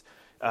joining us.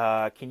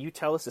 Can you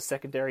tell us the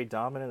secondary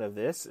dominant of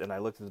this?" And I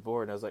looked at the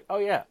board and I was like, "Oh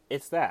yeah,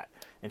 it's that."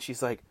 And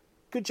she's like,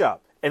 "Good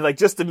job." And like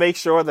just to make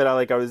sure that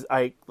and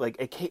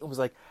Caitlin was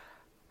like,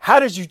 "How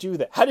did you do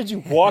that? How did you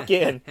walk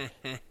in,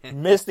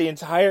 miss the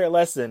entire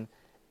lesson,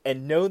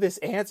 and know this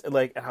answer?"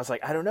 Like, and I was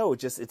like, "I don't know.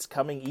 It's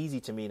coming easy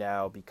to me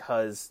now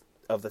because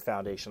of the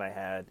foundation I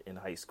had in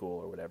high school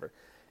or whatever."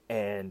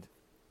 And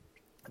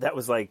that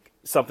was like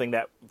something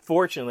that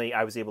fortunately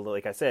I was able to,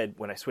 like I said,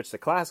 when I switched to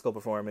classical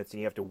performance and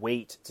you have to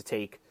wait to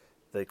take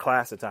the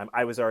class at time,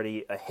 I was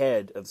already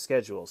ahead of the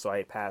schedule. So I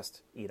had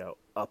passed,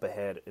 up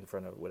ahead in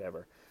front of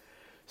whatever.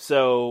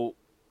 So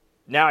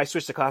now I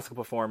switched to classical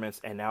performance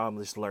and now I'm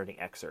just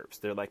learning excerpts.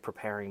 They're like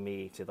preparing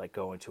me to like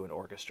go into an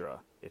orchestra.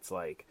 It's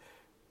like,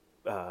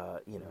 the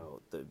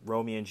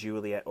Romeo and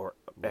Juliet or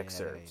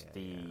excerpt,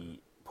 the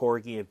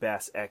Porgy and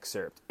Bess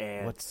excerpt.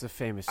 And what's the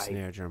famous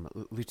snare drum?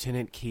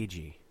 Lieutenant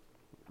Keiji.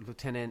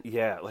 Lieutenant.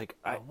 Yeah, like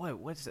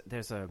what's it?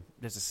 There's a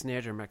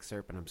snare drum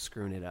excerpt, and I'm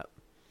screwing it up.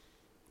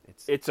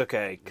 It's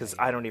okay because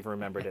I don't even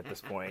remember it at this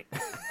point.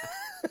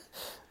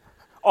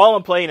 All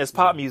I'm playing is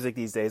pop music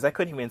these days. I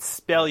couldn't even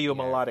spell you a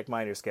melodic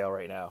minor scale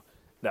right now.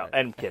 No,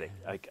 I'm kidding.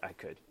 I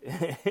could.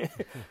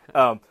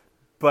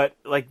 But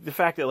like the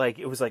fact that like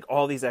it was like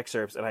all these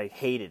excerpts, and I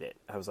hated it.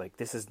 I was like,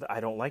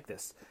 I don't like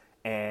this.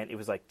 And it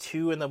was like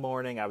 2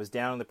 a.m. I was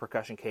down in the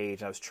percussion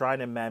cage. And I was trying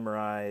to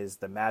memorize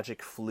the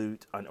magic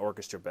flute on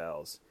orchestra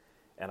bells.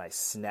 And I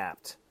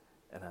snapped.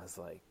 And I was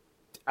like,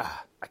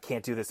 I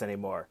can't do this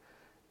anymore.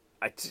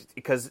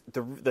 Because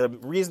the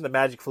reason the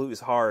magic flute is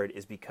hard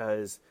is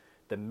because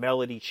the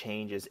melody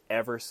changes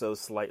ever so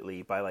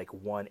slightly by like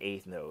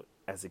 1/8 note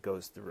as it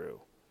goes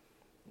through.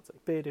 It's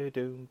like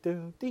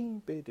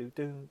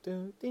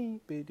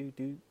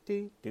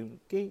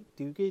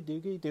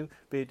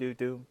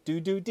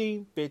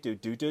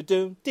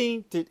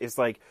it's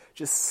like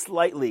just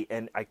slightly,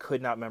 and I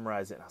could not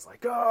memorize it. And I was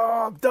like,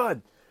 "Oh, I'm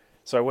done."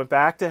 So I went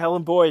back to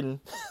Helen Boyden.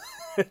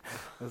 I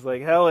was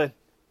like, "Helen,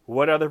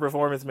 what other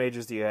performance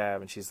majors do you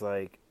have?" And she's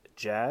like,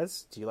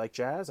 "Jazz? Do you like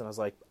jazz?" And I was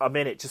like, "I'm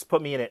in it. Just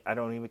put me in it. I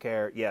don't even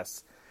care."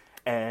 Yes.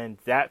 And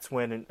that's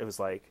when it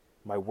was like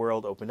my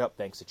world opened up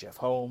thanks to Jeff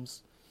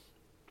Holmes.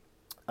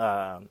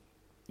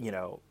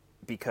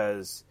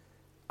 Because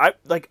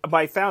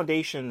my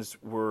foundations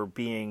were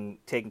being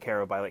taken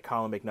care of by like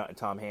Colin McNutt and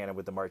Tom Hanna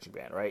with the marching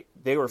band, right?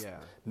 They were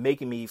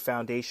making me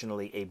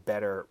foundationally a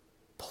better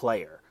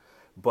player.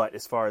 But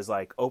as far as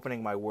like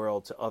opening my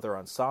world to other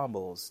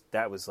ensembles,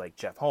 that was like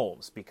Jeff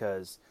Holmes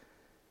because,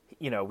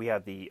 we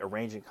had the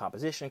arranging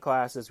composition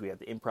classes, we had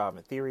the improv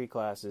and theory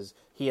classes.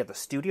 He had the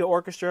studio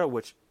orchestra,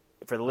 which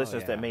for the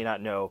listeners that may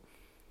not know,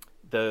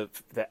 the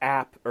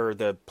app or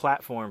the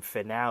platform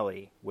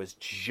Finale was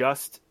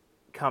just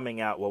coming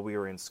out while we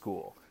were in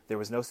school. There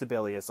was no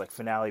Sibelius. Like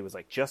Finale was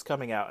like just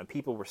coming out, and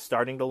people were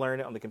starting to learn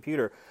it on the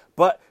computer.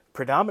 But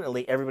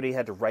predominantly, everybody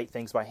had to write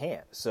things by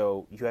hand.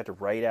 So you had to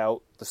write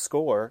out the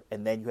score,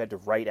 and then you had to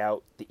write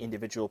out the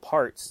individual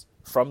parts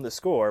from the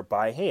score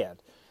by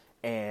hand.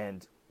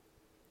 And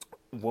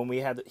when he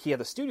had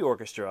the studio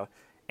orchestra,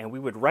 and we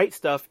would write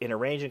stuff in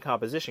arrange and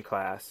composition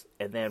class,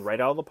 and then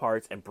write all the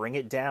parts and bring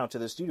it down to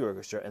the studio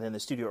orchestra, and then the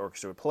studio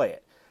orchestra would play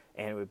it.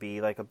 And it would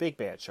be like a big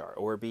band chart,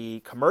 or it'd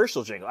be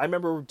commercial jingle. I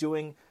remember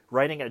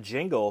writing a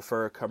jingle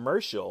for a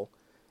commercial,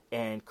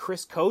 and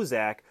Chris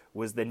Kozak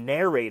was the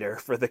narrator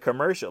for the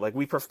commercial. Like,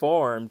 we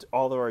performed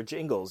all of our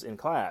jingles in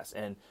class,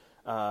 and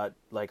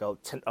like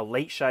a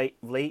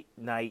late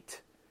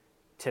night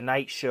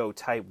Tonight Show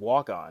type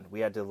walk on.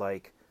 We had to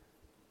like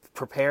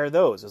prepare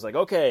those. It was like,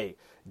 okay,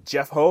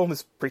 Jeff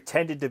Holmes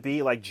pretended to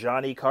be like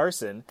Johnny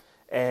Carson,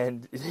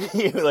 and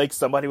like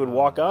somebody would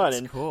walk on,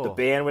 and cool. The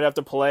band would have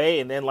to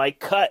play, and then like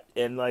cut,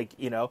 and like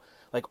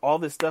like all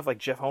this stuff like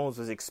Jeff Holmes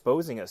was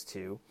exposing us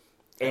to,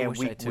 and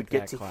we would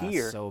get to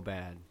hear. So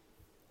bad.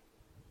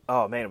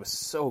 Oh man, it was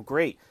so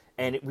great.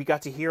 And we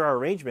got to hear our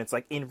arrangements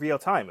like in real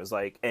time. It was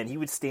like, and he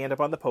would stand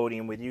up on the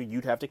podium with you.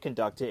 You'd have to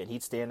conduct it, and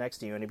he'd stand next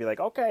to you, and he'd be like,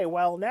 "Okay,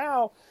 well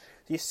now,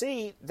 you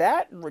see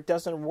that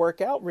doesn't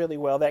work out really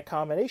well. That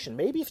combination.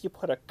 Maybe if you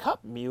put a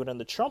cup mute on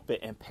the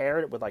trumpet and pair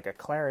it with like a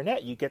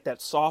clarinet, you get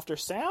that softer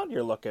sound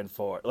you're looking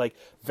for. Like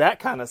that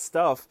kind of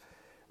stuff.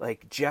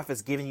 Like Jeff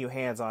is giving you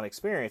hands-on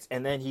experience,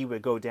 and then he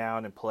would go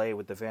down and play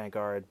with the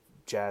Vanguard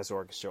Jazz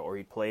Orchestra, or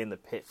he'd play in the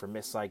pit for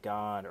Miss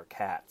Saigon or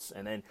Cats,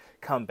 and then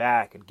come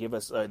back and give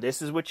us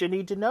this is what you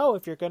need to know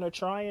if you're going to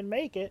try and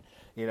make it.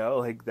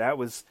 Like that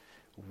was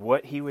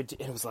what he would do.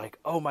 It was like,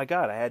 oh my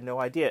God, I had no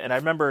idea. And I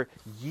remember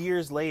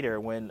years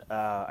later when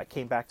I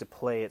came back to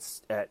play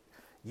at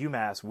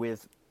UMass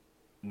with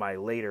my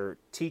later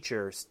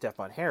teacher,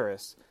 Stefan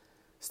Harris.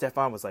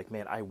 Stefan was like,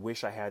 man, I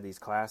wish I had these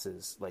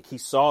classes. Like, he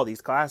saw these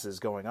classes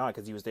going on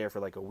because he was there for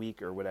like a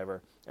week or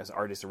whatever as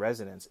artist in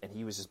residence, and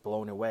he was just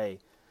blown away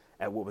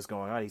at what was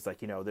going on. He's like,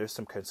 there's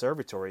some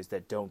conservatories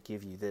that don't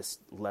give you this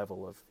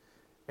level of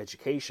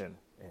education,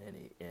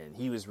 and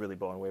he was really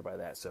blown away by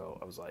that. So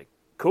I was like,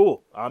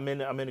 cool, I'm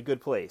in a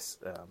good place.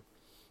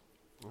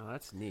 Oh,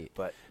 that's neat.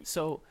 But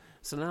so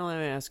now let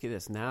me ask you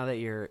this: now that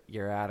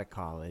you're out of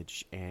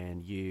college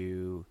and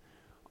you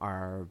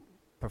are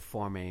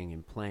performing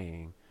and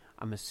playing,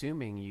 I'm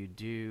assuming you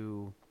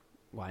do.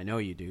 Well, I know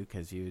you do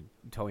because you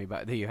told me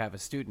about that. You have a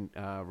student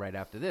right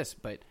after this.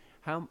 But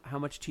how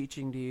much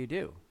teaching do you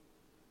do?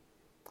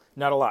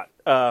 Not a lot.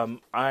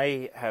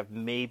 I have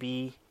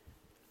maybe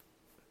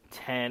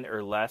 10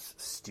 or less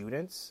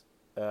students.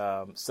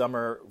 Some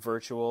are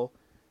virtual,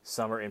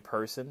 some are in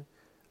person.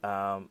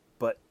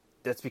 But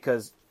that's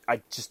because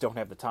I just don't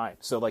have the time.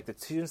 So like the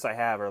students I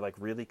have are like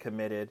really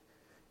committed,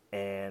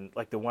 and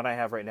like the one I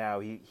have right now,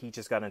 he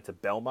just got into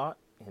Belmont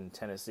in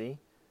Tennessee.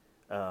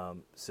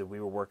 So we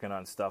were working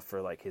on stuff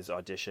for like his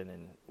audition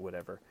and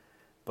whatever.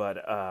 But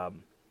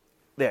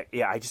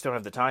I just don't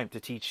have the time to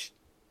teach.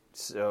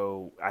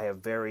 So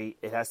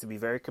it has to be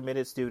very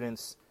committed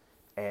students,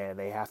 and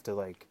they have to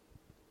like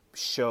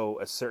show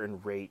a certain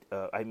rate.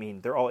 I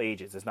mean, they're all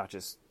ages. It's not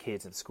just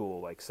kids in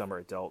school. Like some are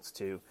adults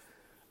too.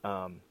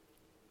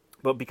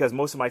 But because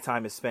most of my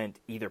time is spent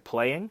either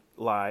playing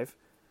live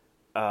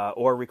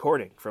or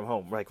recording from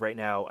home. Like right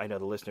now, I know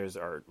the listeners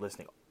are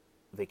listening.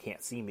 They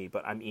can't see me,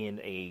 but I'm in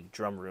a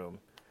drum room.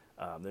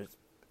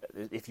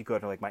 If you go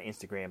to like my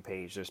Instagram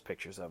page, there's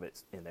pictures of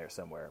it in there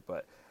somewhere.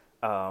 But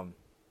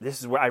this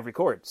is where I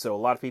record. So a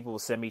lot of people will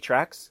send me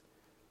tracks.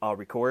 I'll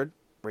record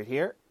right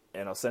here,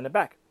 and I'll send it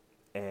back.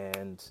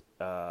 And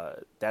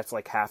that's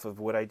like half of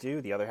what I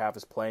do. The other half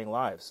is playing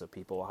live. So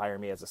people will hire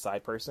me as a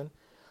side person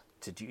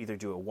to either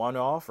do a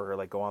one-off or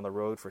like go on the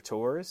road for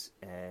tours.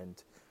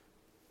 And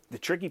the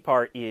tricky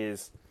part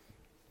is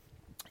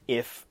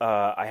if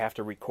I have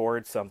to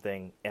record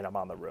something and I'm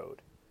on the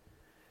road.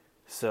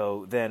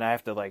 So then I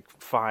have to like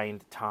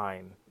find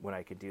time when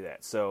I can do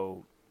that.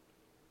 So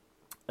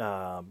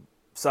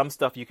some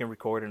stuff you can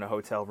record in a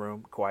hotel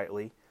room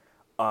quietly.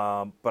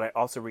 But I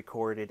also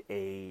recorded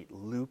a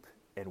loop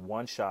and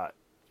one-shot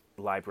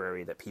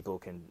library that people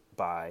can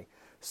buy.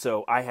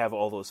 So I have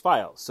all those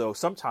files. So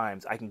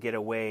sometimes I can get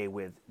away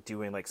with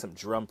doing like some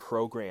drum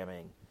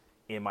programming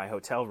in my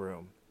hotel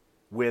room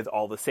with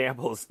all the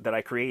samples that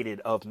I created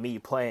of me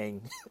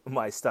playing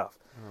my stuff.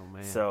 Oh,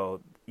 man.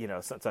 So,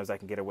 sometimes I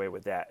can get away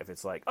with that if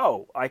it's like,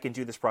 oh, I can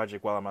do this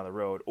project while I'm on the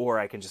road, or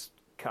I can just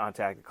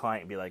contact the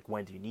client and be like,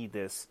 when do you need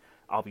this?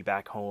 I'll be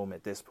back home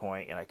at this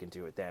point, and I can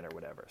do it then or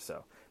whatever.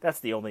 So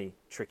that's the only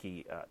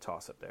tricky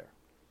toss-up there.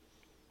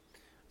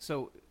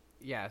 So,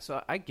 yeah,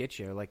 so I get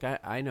you. Like,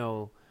 I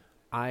know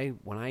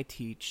when I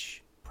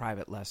teach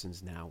private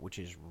lessons now, which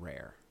is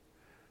rare.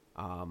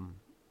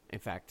 In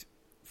fact,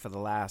 for the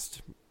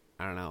last,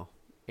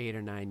 8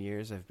 or 9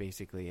 years, I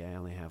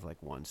only have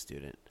like one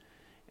student.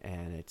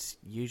 And it's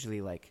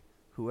usually like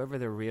whoever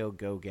the real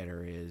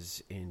go-getter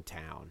is in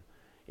town,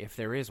 if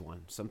there is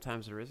one.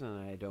 Sometimes there isn't,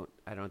 and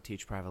I don't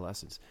teach private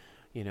lessons,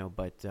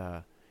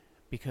 but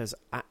because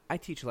I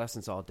teach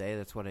lessons all day.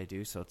 That's what I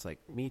do. So it's like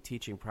me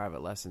teaching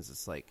private lessons.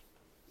 It's like,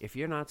 if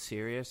you're not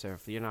serious or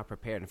if you're not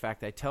prepared. In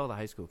fact, I tell the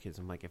high school kids,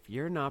 I'm like, if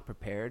you're not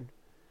prepared,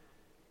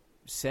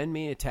 send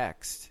me a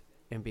text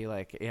and be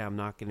like, yeah, I'm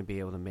not going to be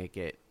able to make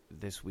it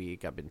this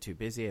week. I've been too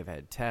busy. I've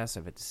had tests.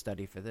 I've had to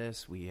study for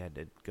this. We had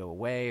to go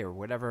away or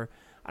whatever.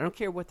 I don't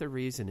care what the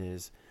reason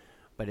is.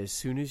 But as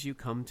soon as you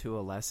come to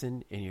a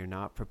lesson and you're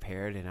not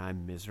prepared and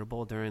I'm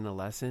miserable during the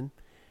lesson,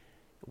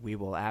 we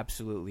will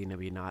absolutely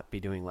not be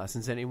doing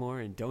lessons anymore.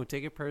 And don't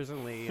take it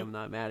personally. I'm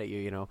not mad at you,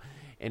 you know.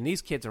 And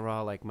these kids are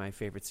all like my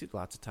favorite students.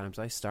 Lots of times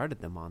I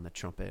started them on the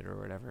trumpet or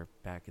whatever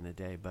back in the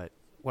day. But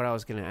what I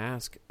was going to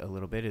ask a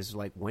little bit is,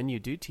 like, when you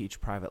do teach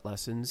private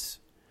lessons,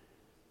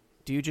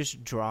 do you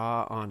just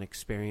draw on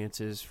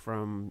experiences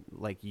from,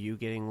 like, you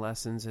getting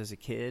lessons as a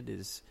kid?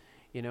 Is,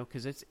 you know,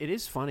 because it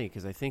is funny,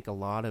 because I think a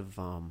lot of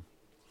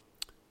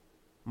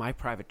my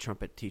private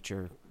trumpet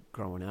teacher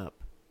growing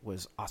up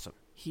was awesome.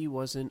 He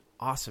was an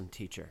awesome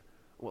teacher.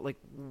 Well, like,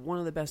 one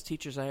of the best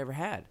teachers I ever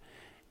had.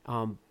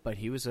 But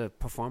he was a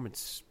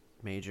performance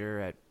major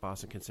at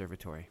Boston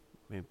Conservatory.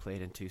 I mean,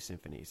 played in 2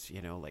 symphonies,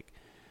 you know, like,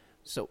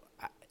 so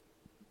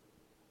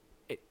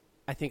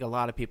I think a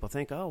lot of people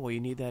think, oh, well, you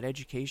need that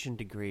education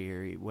degree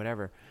or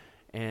whatever.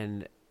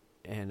 And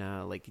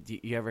like, do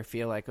you ever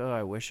feel like, oh,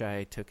 I wish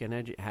I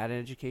had an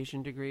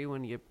education degree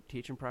when you're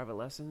teaching private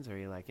lessons? Or are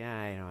you like,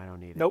 yeah, you know, I don't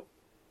need it? Nope.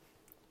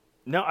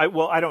 No,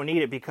 I don't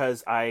need it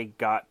because I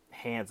got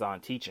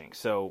hands-on teaching.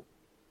 So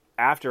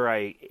after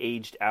I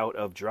aged out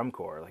of drum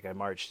corps, like I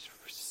marched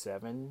for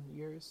 7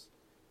 years.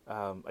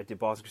 I did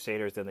Boston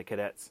Crusaders, then the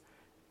Cadets.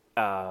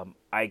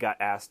 I got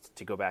asked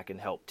to go back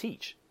and help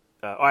teach.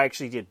 I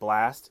actually did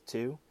Blast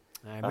too.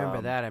 I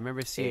remember that. I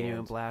remember seeing you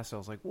in Blast. I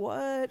was like,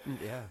 what?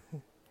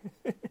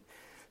 Yeah.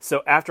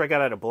 So after I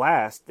got out of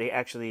Blast, they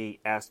actually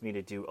asked me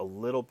to do a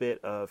little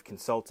bit of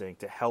consulting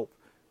to help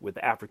with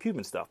the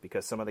Afro-Cuban stuff,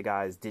 because some of the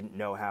guys didn't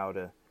know how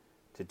to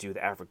do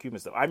the Afro-Cuban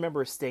stuff. I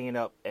remember staying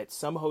up at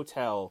some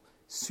hotel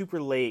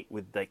super late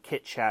with like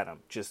Kit Chatham,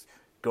 just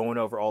going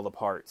over all the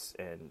parts,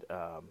 and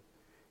a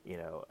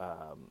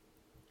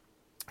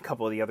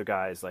couple of the other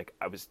guys. Like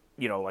I was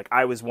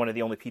one of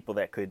the only people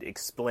that could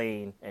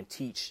explain and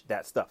teach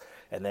that stuff.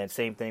 And then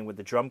same thing with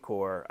the drum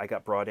corps. I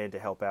got brought in to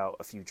help out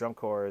a few drum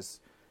corps.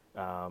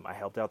 I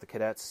helped out the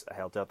Cadets. I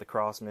helped out the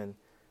Crossmen.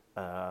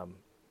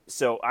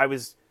 So I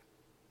was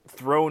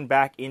thrown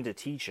back into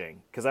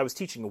teaching because I was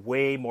teaching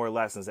way more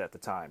lessons at the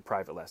time,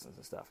 private lessons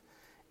and stuff.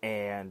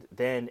 And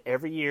then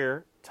every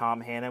year,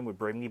 Tom Hannum would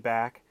bring me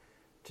back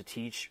to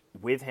teach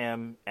with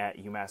him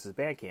at UMass's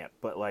band camp.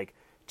 But like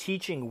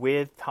teaching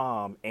with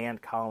Tom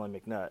and Colin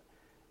McNutt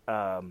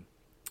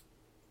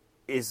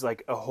is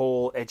like a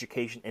whole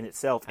education in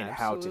itself in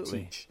how to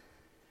teach.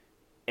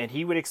 And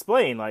he would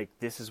explain, like,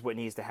 this is what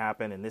needs to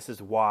happen and this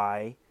is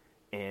why.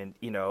 And,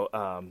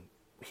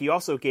 he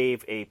also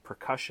gave a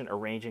percussion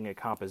arranging and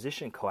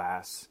composition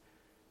class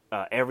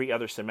every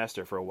other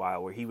semester for a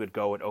while, where he would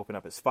go and open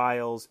up his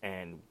files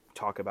and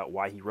talk about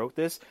why he wrote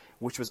this,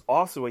 which was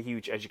also a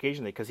huge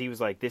education thing, because he was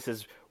like, this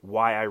is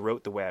why I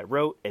wrote the way I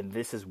wrote, and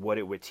this is what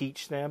it would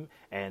teach them,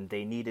 and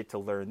they needed to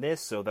learn this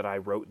so that I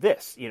wrote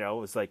this. You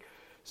know, it's like,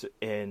 so,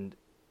 and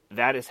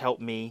that has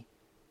helped me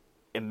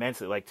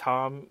immensely. Like,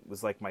 Tom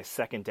was like my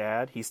second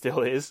dad. He still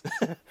is.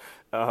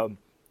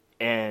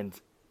 And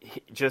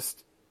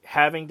just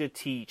having to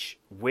teach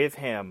with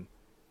him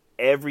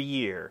every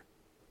year,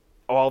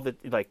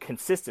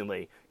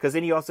 consistently, because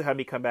then he also had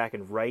me come back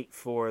and write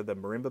for the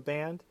marimba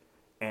band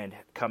and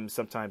come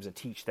sometimes and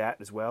teach that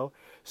as well.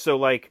 So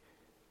like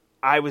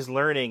I was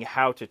learning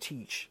how to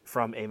teach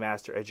from a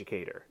master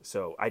educator.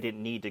 So I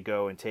didn't need to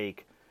go and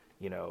take,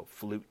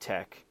 flute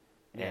tech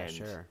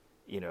and,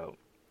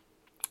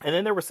 and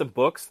then there were some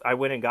books. I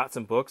went and got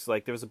some books.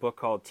 Like there was a book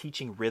called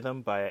Teaching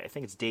Rhythm by, I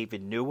think it's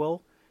David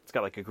Newell. It's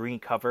got like a green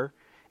cover.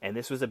 And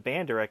this was a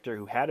band director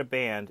who had a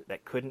band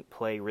that couldn't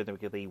play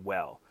rhythmically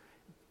well.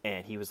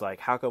 And he was like,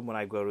 how come when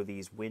I go to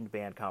these wind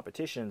band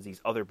competitions, these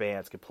other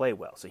bands can play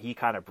well? So he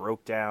kind of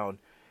broke down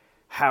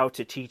how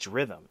to teach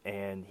rhythm,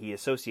 and he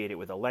associated it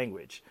with a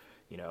language.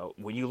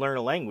 When you learn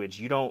a language,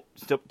 they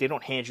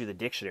don't hand you the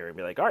dictionary and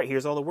be like, all right,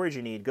 here's all the words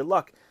you need. Good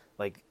luck.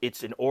 Like,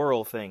 it's an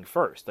oral thing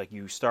first. Like,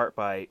 you start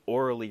by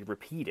orally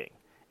repeating,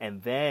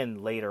 and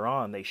then later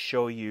on they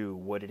show you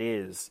what it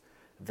is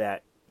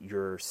that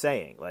you're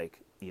saying. Like,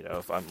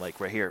 if I'm like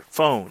right here,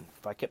 phone.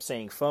 If I kept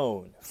saying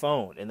phone,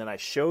 and then I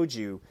showed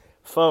you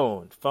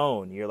phone,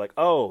 you're like,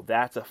 oh,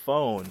 that's a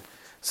phone.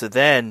 So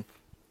then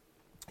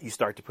you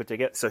start to put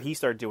together. So he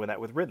started doing that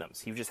with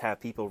rhythms. He would just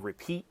have people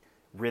repeat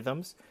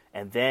rhythms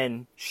and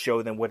then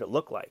show them what it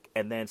looked like.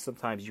 And then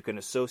sometimes you can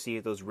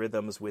associate those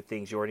rhythms with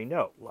things you already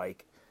know.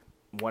 Like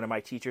one of my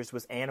teachers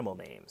was animal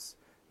names,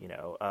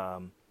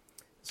 so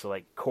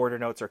like quarter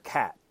notes are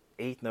cat,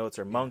 eighth notes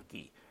are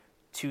monkey,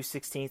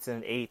 2/16 and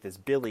an eighth is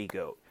billy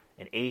goat,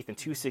 an eighth and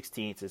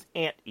 2/16 is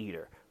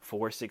anteater,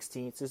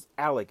 4/16 is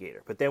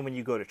alligator. But then when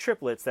you go to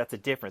triplets, that's a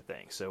different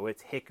thing. So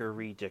it's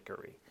hickory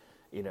dickory,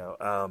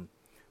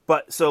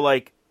 But so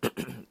like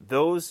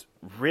those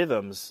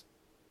rhythms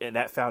and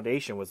that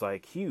foundation was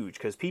like huge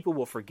because people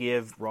will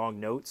forgive wrong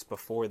notes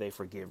before they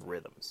forgive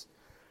rhythms.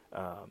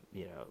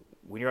 You know,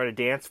 when you're on a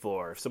dance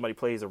floor, if somebody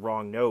plays a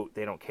wrong note,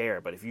 they don't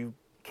care. But if you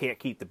can't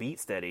keep the beat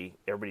steady,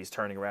 everybody's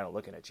turning around and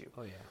looking at you.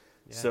 Oh, yeah.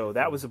 So definitely.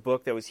 That was a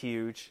book that was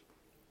huge.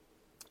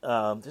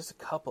 There's a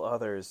couple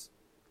others.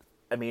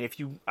 I mean,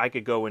 I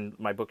could go in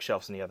my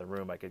bookshelves in the other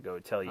room. I could go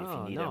tell you if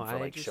you need them for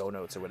like show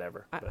notes or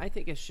whatever. I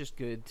think it's just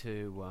good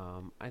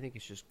to. I think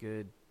it's just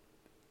good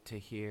to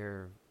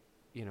hear,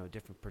 you know,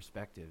 different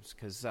perspectives,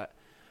 because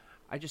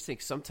I just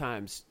think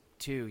sometimes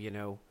too, you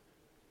know,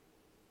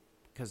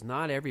 because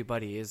not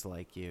everybody is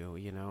like you.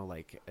 You know,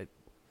 like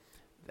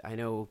I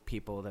know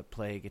people that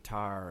play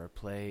guitar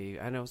or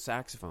I know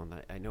saxophone.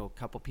 I know a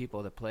couple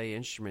people that play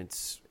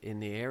instruments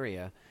in the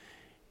area.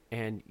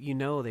 And, you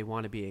know, they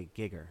want to be a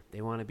gigger.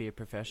 They want to be a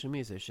professional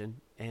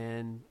musician.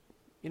 And,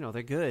 you know,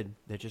 they're good.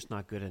 They're just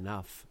not good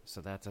enough.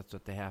 So that's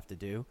what they have to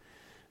do.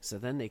 So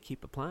then they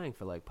keep applying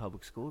for, like,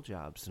 public school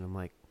jobs. And I'm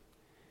like,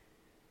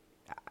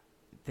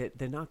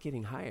 they're not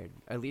getting hired,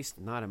 at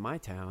least not in my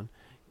town,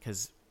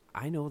 because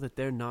I know that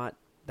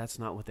that's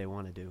not what they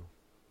want to do.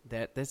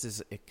 That this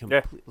is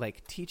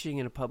like teaching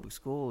in a public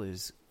school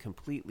is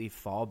completely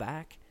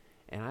fallback.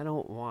 And I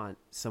don't want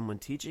someone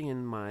teaching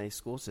in my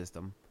school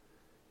system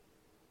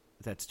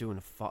that's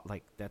doing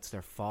that's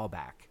their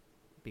fallback,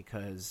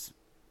 because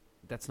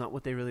that's not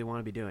what they really want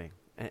to be doing.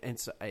 And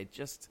so I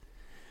just,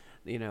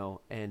 you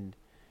know, and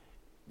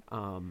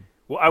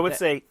well, I would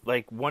say,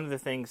 like, one of the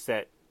things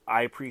that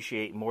I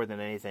appreciate more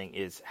than anything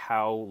is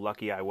how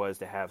lucky I was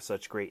to have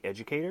such great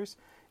educators.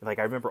 Like,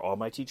 I remember all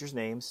my teachers'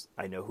 names.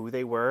 I know who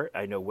they were.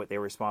 I know what they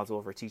were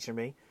responsible for teaching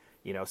me.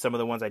 You know, some of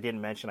the ones I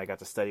didn't mention, I got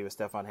to study with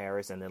Stefan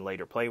Harris and then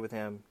later play with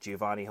him.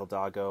 Giovanni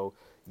Hildago,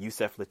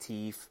 Yusef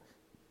Latif,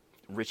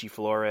 Richie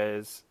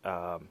Flores,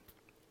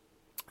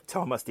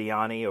 Thomas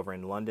Diani over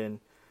in London,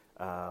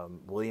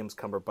 Williams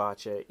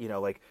Cumberbatch. You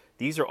know, like,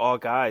 these are all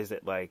guys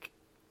that, like,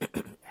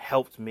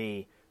 helped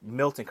me.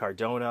 Milton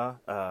Cardona,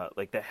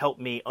 like, that helped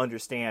me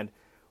understand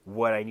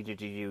what I needed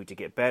to do to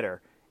get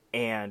better.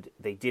 And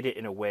they did it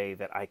in a way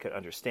that I could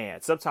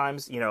understand.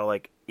 Sometimes, you know,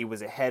 like, it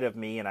was ahead of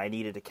me and I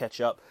needed to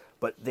catch up,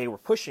 but they were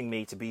pushing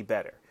me to be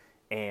better.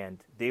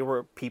 And they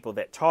were people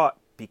that taught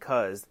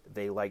because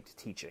they liked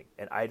teaching.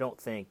 And I don't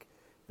think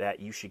that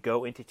you should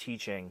go into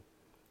teaching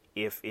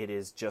if it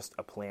is just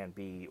a plan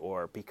B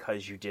or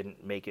because you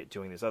didn't make it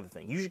doing this other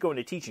thing. You should go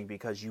into teaching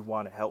because you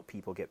want to help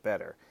people get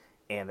better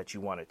and that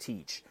you want to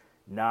teach,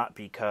 not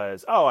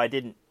because, oh, I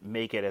didn't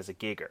make it as a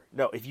gigger.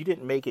 No, if you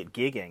didn't make it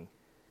gigging,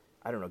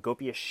 I don't know, go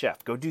be a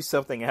chef, go do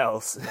something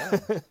else.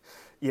 Yeah.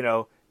 You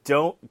know,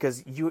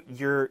 because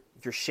you're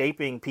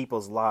shaping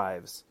people's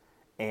lives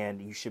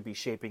and you should be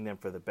shaping them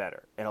for the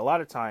better. And a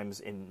lot of times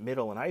in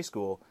middle and high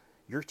school,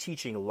 you're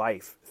teaching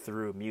life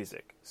through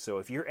music. So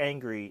if you're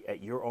angry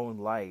at your own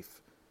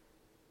life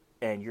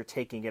and you're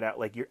taking it out,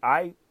 like,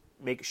 I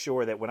make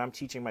sure that when I'm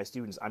teaching my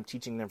students, I'm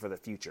teaching them for the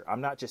future. I'm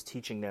not just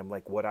teaching them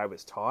like what I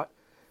was taught.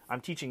 I'm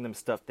teaching them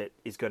stuff that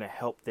is going to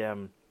help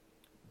them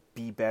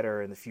be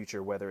better in the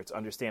future, whether it's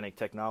understanding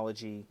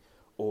technology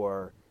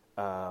or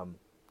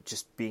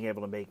just being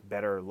able to make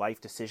better life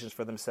decisions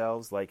for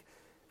themselves. Like,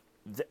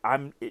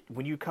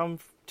 when you come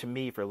to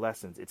me for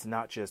lessons, it's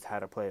not just how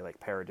to play like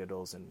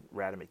paradiddles and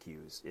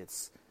Radamacues.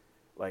 It's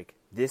like,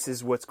 this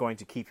is what's going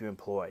to keep you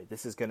employed.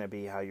 This is going to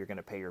be how you're going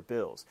to pay your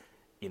bills.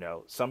 You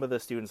know, some of the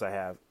students I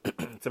have,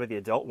 some of the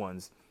adult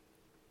ones,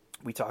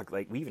 we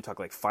even talk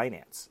like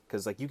finance,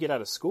 because like you get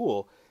out of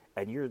school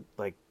and you're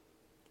like,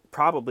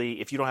 probably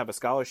if you don't have a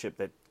scholarship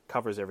that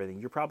covers everything,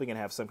 you're probably going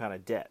to have some kind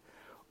of debt,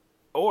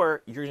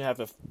 or you're going to have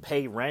to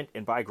pay rent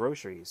and buy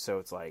groceries. So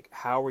it's like,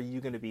 how are you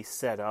going to be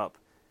set up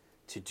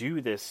to do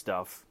this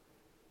stuff,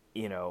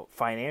 you know,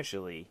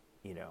 financially?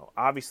 You know,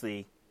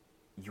 obviously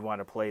you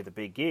want to play the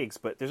big gigs,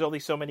 but there's only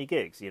so many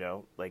gigs, you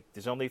know, like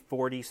there's only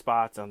 40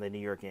 spots on the New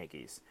York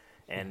Yankees.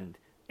 And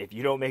if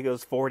you don't make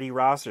those 40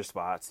 roster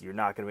spots, you're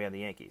not going to be on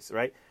the Yankees,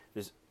 right?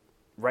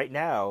 Right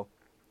now,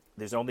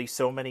 there's only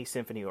so many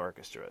symphony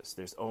orchestras.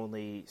 There's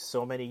only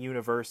so many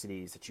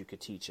universities that you could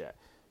teach at.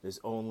 There's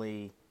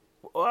only,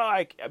 well,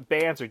 like,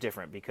 bands are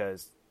different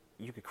because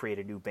you could create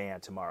a new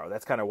band tomorrow.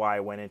 That's kind of why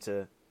I went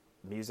into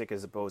music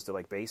as opposed to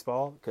like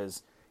baseball,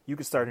 because you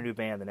could start a new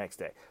band the next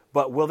day.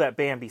 But will that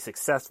band be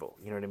successful?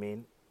 You know what I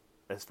mean?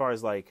 As far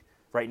as like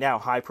right now,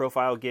 high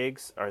profile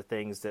gigs are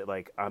things that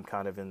like I'm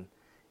kind of in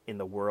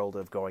the world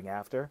of going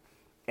after.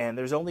 And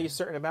there's only a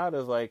certain amount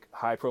of like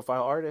high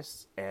profile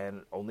artists,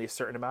 and only a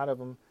certain amount of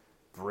them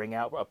bring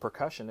out a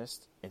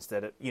percussionist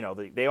instead of, you know,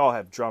 they all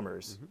have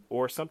drummers. Mm-hmm.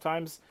 Or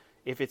sometimes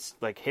if it's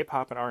like hip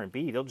hop and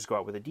R&B, they'll just go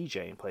out with a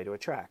DJ and play to a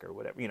track or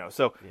whatever, you know.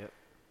 So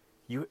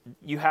yep.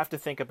 you have to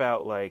think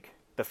about like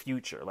the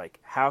future, like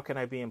how can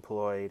I be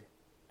employed?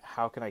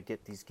 How can I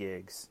get these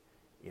gigs?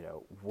 You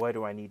know, what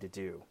do I need to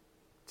do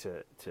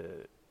to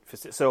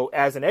so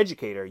as an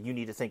educator, you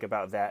need to think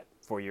about that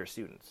for your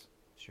students.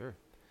 Sure.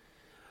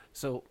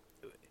 So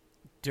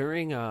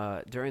during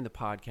the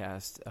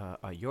podcast,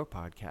 your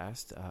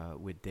podcast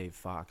with Dave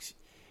Fox,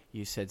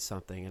 you said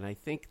something, and I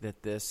think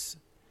that this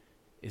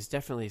is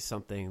definitely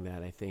something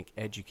that I think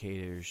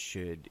educators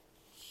should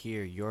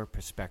hear your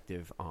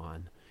perspective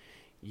on.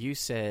 You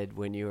said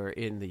when you were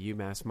in the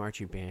UMass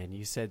marching band,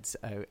 you said,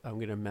 I'm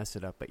going to mess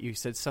it up, but you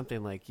said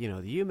something like, the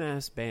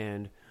UMass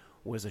band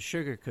was a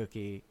sugar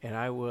cookie and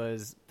I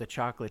was the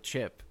chocolate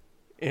chip.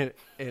 And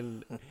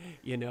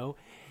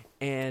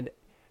and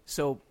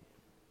so,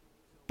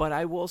 but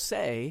I will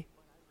say,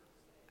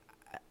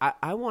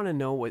 I want to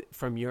know what,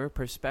 from your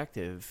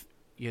perspective,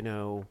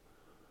 and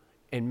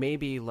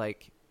maybe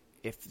like,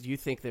 if you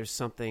think there's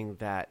something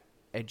that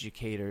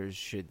educators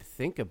should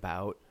think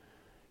about,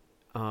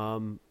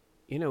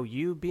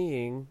 you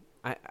being,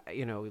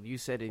 you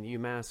said in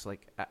UMass,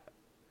 like,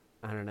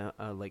 I don't know,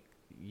 like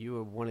you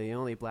were one of the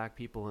only black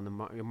people in the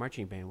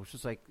marching band, which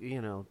was like,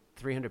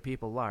 300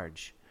 people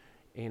large,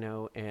 and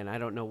I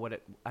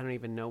don't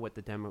even know what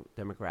the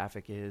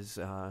demographic is,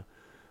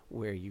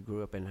 where you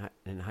grew up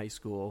in high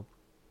school,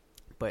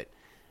 but,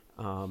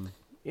 I'm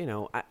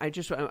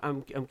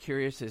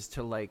curious as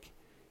to, like,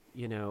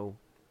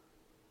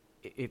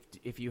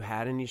 if you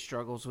had any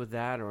struggles with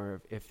that,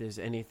 or if there's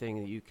anything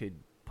that you could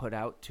put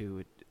out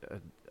to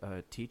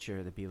a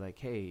teacher to be like,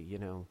 hey,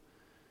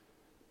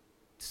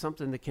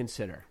 something to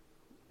consider.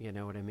 You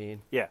know what I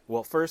mean? Yeah.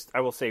 Well, first I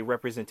will say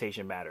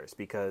representation matters,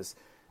 because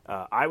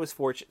I was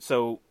fortunate.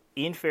 So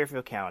in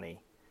Fairfield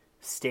County,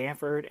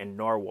 Stanford and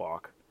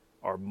Norwalk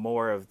are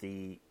more of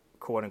the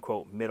quote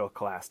unquote middle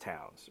class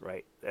towns,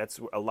 right? That's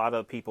a lot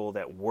of people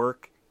that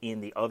work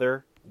in the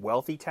other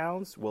wealthy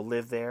towns will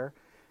live there.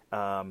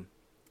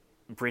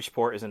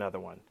 Bridgeport is another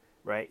one,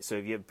 right? So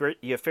if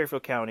you have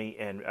Fairfield County,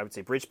 and I would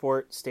say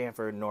Bridgeport,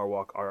 Stanford,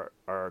 Norwalk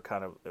are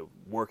kind of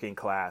working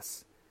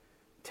class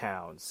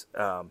towns.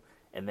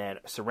 And then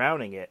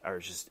surrounding it are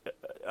just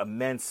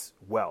immense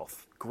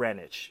wealth: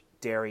 Greenwich,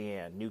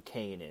 Darien, New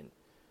Canaan,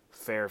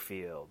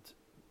 Fairfield,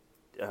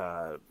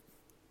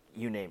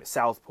 you name it,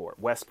 Southport,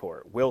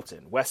 Westport,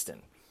 Wilton,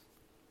 Weston.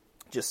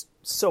 Just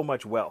so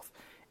much wealth.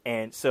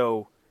 And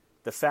so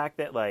the fact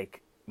that,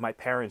 like, my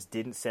parents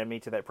didn't send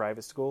me to that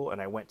private school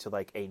and I went to,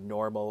 like, a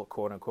normal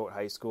quote unquote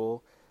high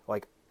school,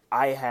 like,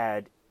 I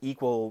had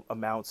equal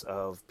amounts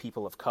of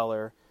people of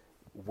color,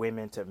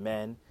 women to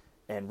men,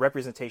 and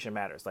representation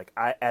matters. Like,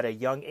 at a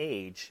young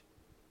age,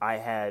 I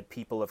had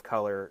people of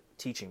color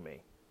teaching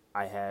me.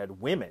 I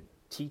had women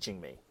teaching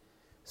me.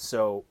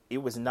 So it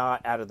was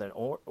not out of the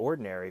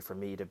ordinary for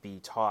me to be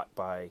taught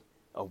by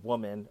a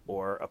woman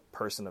or a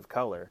person of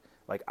color.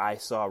 Like, I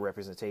saw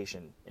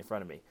representation in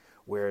front of me.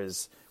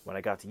 Whereas when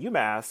I got to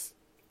UMass,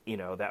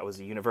 that was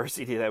a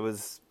university that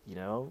was,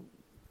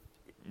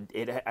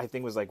 I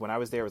think was like, when I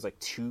was there, it was like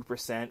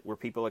 2% were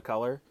people of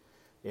color,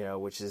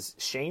 which is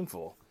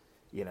shameful,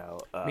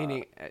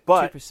 Meaning,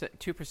 but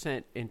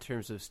 2% in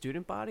terms of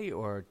student body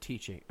or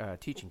teaching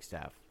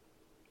staff?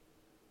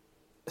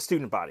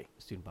 Student body.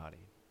 Student body.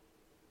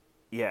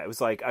 Yeah, it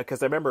was like,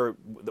 because I remember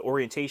the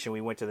orientation,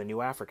 we went to the New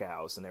Africa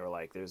House, and they were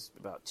like, there's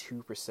about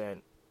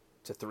 2%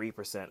 to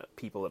 3% of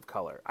people of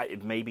color.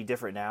 It may be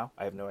different now.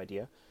 I have no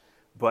idea.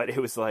 But it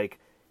was like,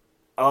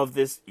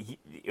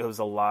 it was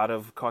a lot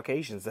of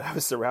Caucasians that I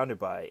was surrounded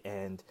by.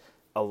 And,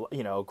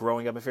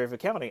 growing up in Fairfield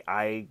County,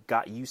 I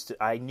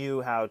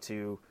knew how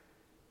to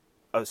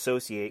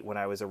associate when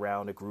I was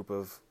around a group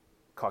of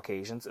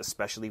Caucasians,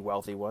 especially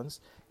wealthy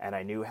ones. And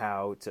I knew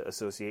how to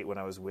associate when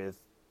I was with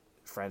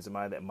friends of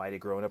mine that might have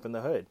grown up in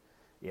the hood,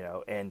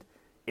 and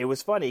it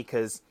was funny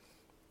because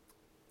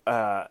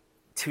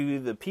to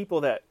the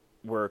people that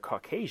were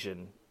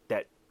Caucasian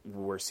that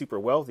were super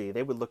wealthy,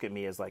 they would look at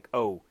me as like,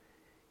 oh,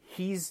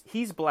 he's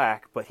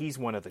black, but he's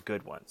one of the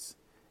good ones,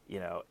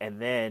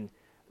 and then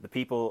the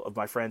people of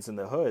my friends in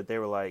the hood, they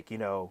were like,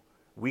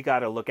 we got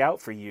to look out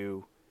for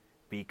you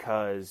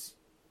because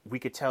we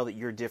could tell that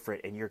you're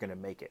different and you're going to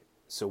make it,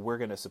 so we're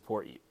going to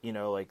support you.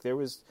 Like, there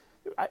was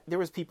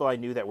people I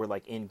knew that were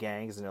like in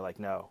gangs, and they're like,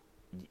 no,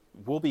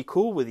 we'll be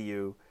cool with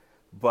you,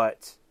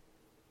 but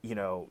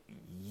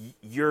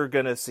you're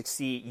going to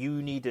succeed.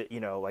 You need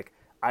to, like,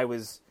 I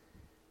was,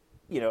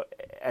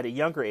 at a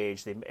younger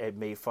age, they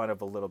made fun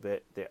of a little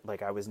bit that,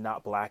 like, I was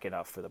not black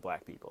enough for the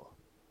black people.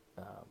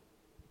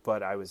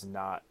 But I was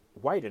not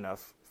white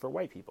enough for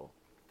white people.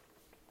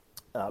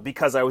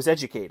 Because I was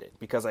educated,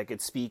 because I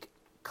could speak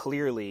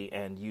clearly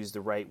and use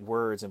the right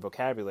words and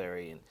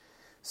vocabulary. And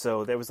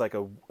so there was like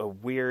a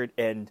weird,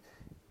 and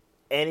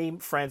any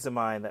friends of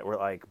mine that were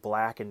like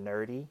black and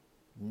nerdy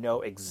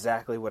know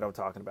exactly what I'm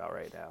talking about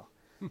right now.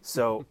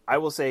 So I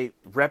will say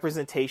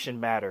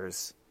representation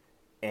matters,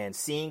 and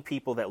seeing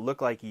people that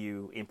look like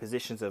you in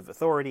positions of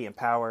authority and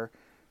power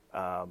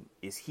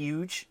is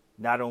huge,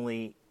 not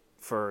only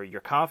for your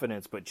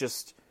confidence, but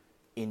just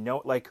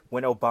like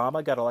when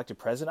Obama got elected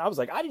president, I was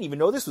like, I didn't even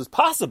know this was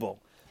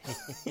possible.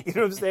 You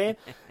know what I'm saying?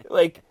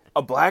 Like,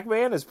 a black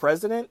man as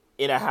president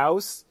in a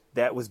house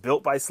that was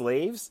built by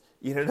slaves.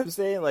 You know what I'm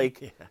saying?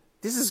 Like, yeah.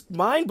 This is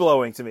mind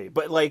blowing to me.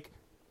 But like,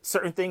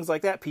 certain things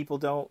like that, people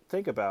don't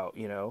think about,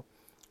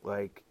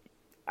 like,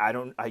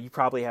 you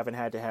probably haven't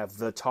had to have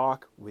the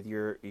talk with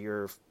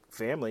your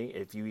family,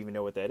 if you even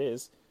know what that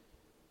is.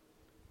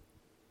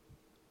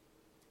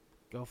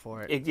 Go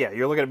for it. Yeah,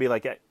 you're looking at me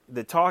like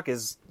the talk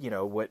is,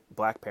 what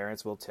black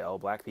parents will tell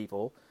black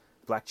people,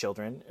 black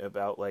children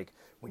about, like,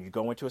 when you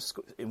go into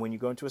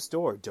a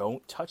store,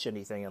 don't touch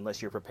anything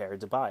unless you're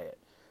prepared to buy it.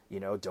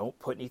 Don't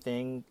put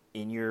anything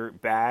in your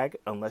bag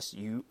unless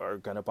you are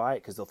going to buy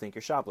it because they'll think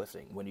you're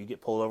shoplifting. When you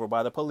get pulled over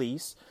by the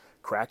police,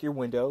 crack your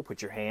window,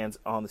 put your hands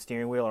on the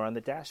steering wheel or on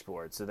the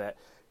dashboard so that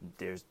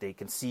they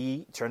can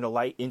see, turn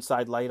the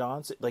inside light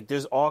on. So, like,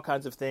 there's all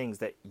kinds of things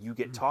that you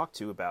get talked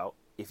to about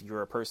if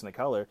you're a person of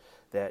color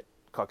that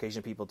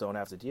Caucasian people don't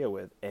have to deal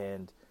with.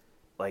 And,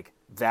 like,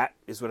 that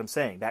is what I'm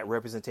saying. That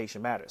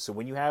representation matters. So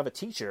when you have a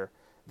teacher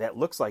that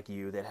looks like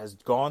you, that has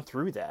gone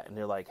through that, and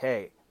they're like,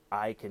 hey,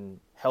 I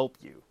can help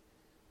you,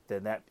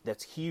 then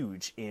that's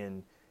huge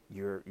in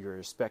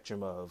your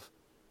spectrum of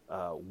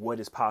what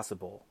is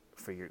possible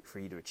for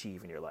you to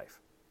achieve in your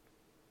life.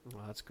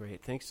 Well, that's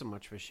great. Thanks so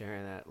much for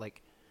sharing that.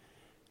 Like,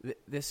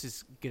 this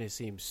is going to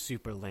seem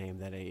super lame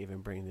that I even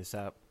bring this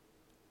up,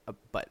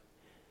 but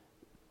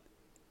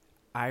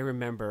I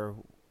remember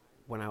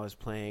when I was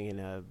playing in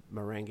a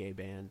merengue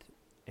band,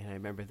 and I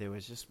remember there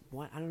was just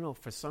one, I don't know,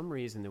 for some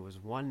reason there was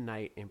one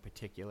night in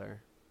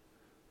particular,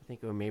 I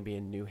think it was maybe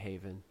in New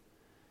Haven,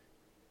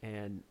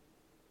 and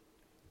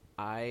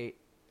I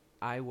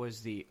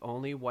was the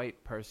only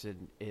white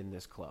person in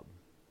this club.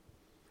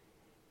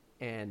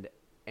 And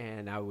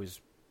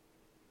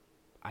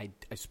I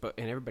spoke,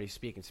 and everybody's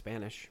speaking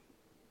Spanish,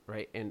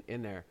 right,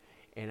 in there.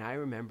 And I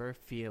remember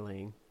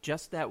feeling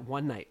just that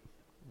one night,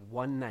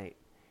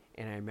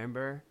 and I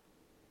remember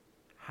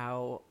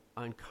how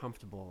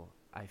uncomfortable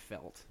I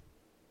felt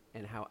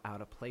and how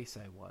out of place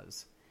I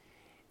was.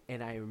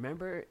 And I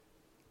remember,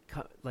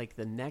 like,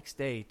 the next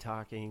day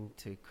talking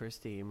to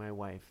Christy, my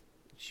wife,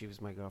 she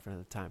was my girlfriend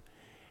at the time,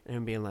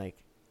 and being like,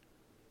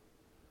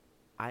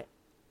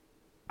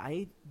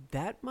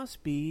 that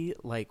must be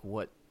like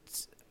what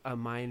a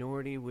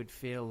minority would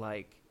feel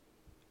like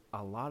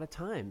a lot of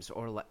times,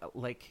 or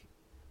like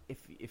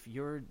if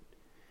you're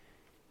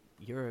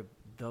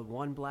the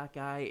one black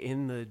guy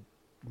in the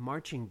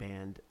marching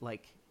band,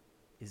 like,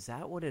 is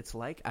that what it's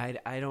like?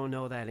 I don't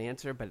know that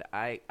answer, but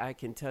I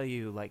can tell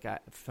you, like,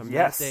 from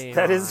that day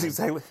on, is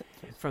exactly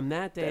from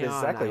that day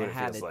on, exactly I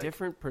had a like.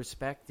 different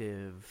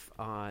perspective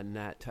on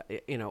that,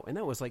 and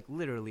that was like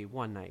literally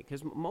one night,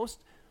 because most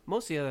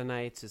of the other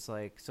nights it's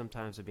like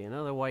sometimes there'd be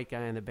another white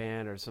guy in the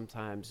band, or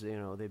sometimes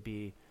there'd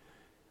be,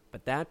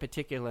 but that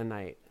particular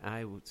night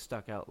I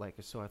stuck out like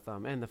a sore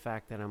thumb, and the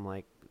fact that I'm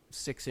like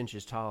 6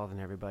 inches taller than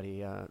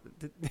everybody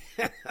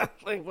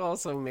like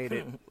also made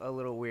it a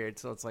little weird.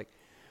 So it's like,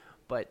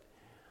 but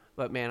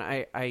man,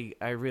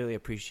 I really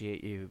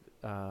appreciate you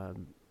going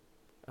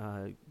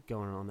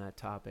on that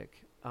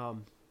topic.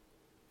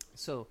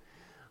 So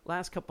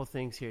last couple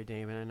things here,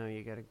 Damon. I know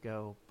you got to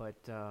go, but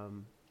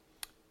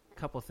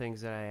couple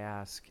things that I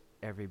ask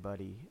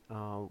everybody.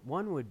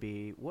 One would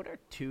be, what are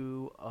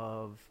two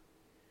or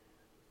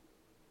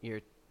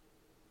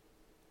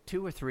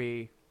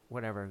three,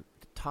 whatever,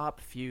 top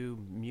few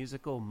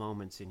musical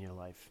moments in your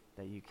life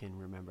that you can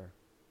remember?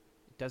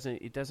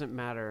 It doesn't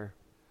matter.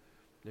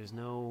 There's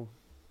no,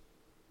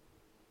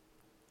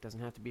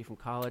 doesn't have to be from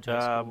college,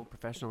 high school,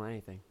 professional,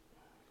 anything.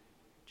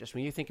 Just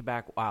when you think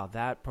back, wow,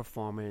 that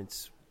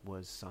performance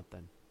was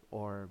something.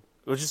 Or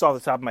it was just off the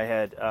top of my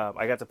head.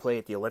 I got to play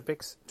at the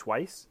Olympics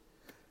twice.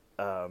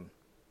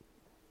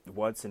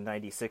 Once in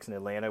 '96 in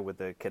Atlanta with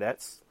the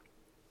cadets,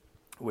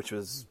 which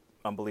was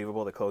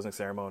unbelievable. The closing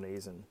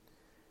ceremonies and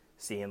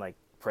seeing, like,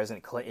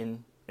 President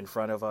Clinton in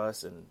front of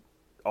us and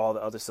all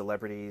the other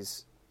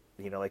celebrities.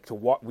 Like,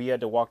 we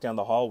had to walk down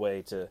the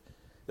hallway to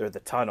the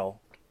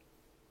tunnel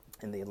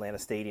in the Atlanta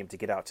Stadium to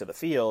get out to the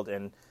field.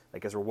 And,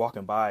 like, as we're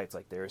walking by, it's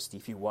like there's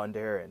Stevie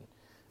Wonder and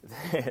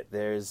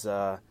there's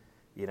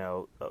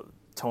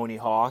Tony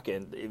Hawk,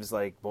 and it was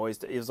like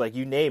it was like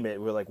you name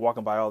it. We're like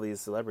walking by all these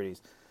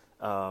celebrities,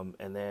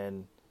 and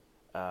then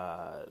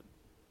the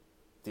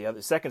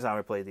second time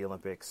I played the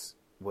Olympics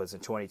was in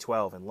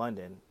 2012 in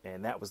London,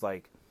 and that was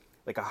like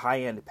a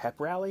high-end pep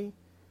rally.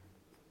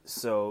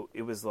 So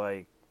it was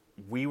like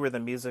we were the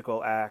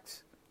musical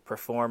act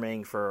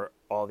performing for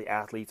all the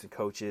athletes and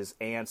coaches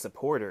and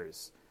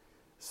supporters.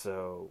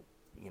 So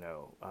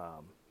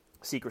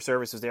Secret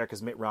Service was there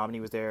because Mitt Romney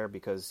was there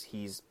because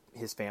his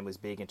family's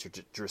big into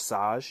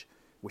dressage,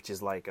 which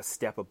is like a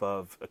step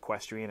above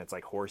equestrian. It's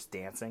like horse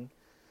dancing.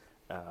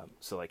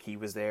 So, like, he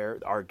was there.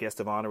 Our guest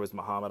of honor was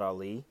Muhammad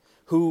Ali,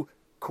 who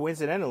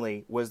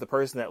coincidentally was the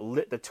person that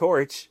lit the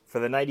torch for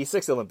the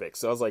 '96 Olympics.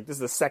 So I was like, this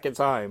is the second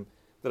time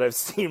that I've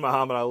seen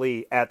Muhammad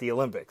Ali at the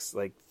Olympics.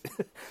 Like,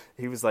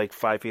 he was like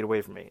 5 feet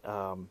away from me.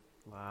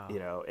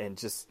 Wow. And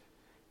just,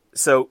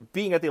 so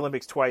being at the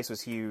Olympics twice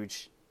was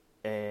huge.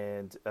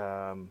 And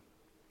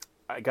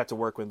I got to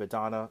work with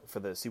Madonna for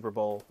the Super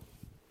Bowl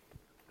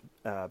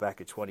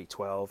back in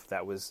 2012.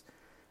 That was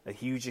a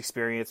huge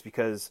experience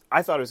because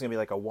I thought it was going to be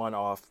like a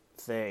one-off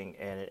thing,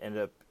 and it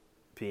ended up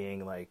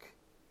being like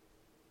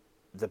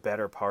the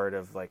better part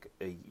of like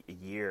a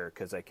year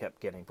because I kept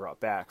getting brought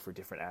back for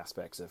different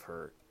aspects of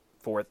her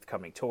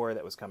forthcoming tour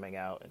that was coming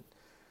out. And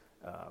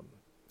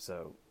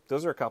so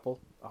those are a couple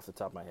off the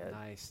top of my head.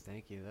 Nice,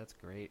 thank you. That's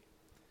great.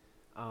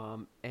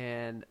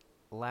 And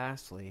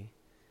lastly,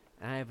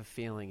 I have a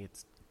feeling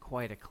it's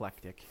quite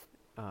eclectic,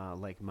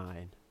 like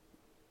mine.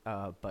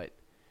 But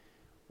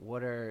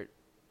what are,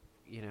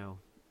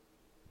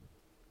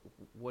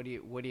 what are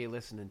you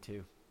listening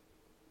to?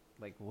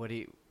 Like, what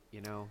do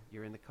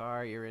you're in the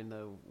car, you're in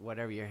the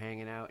whatever, you're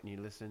hanging out, and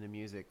you're listening to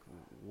music.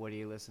 What are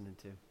you listening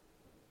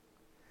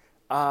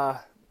to?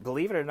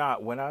 Believe it or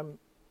not, when I'm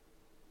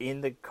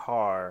in the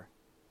car,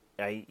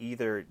 I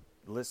either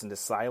listen to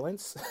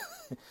silence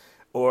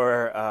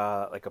or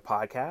like a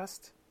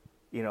podcast,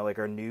 like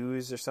our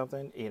news or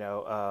something,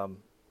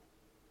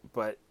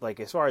 but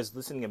like as far as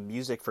listening to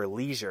music for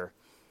leisure,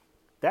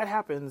 that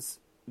happens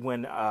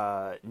when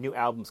new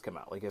albums come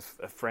out. Like if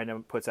a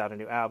friend puts out a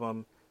new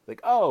album,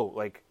 like,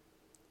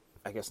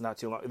 I guess not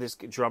too long, this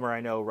drummer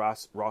I know,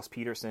 Ross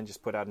Peterson,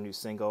 just put out a new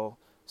single,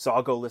 so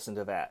I'll go listen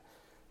to that.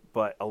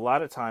 But a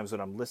lot of times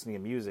when I'm listening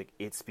to music,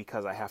 it's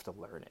because I have to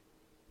learn it.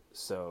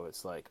 So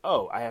it's like,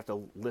 I have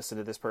to listen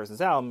to this person's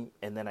album,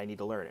 and then I need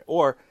to learn it.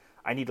 Or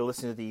I need to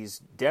listen to these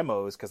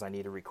demos because I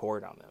need to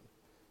record on them.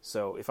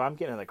 So if I'm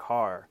getting in the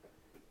car,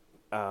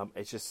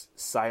 it's just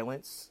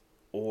silence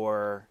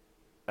or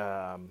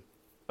a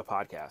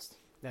podcast.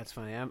 That's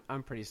funny.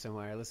 I'm pretty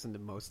similar. I listen to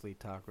mostly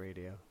talk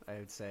radio. I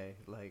would say,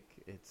 like,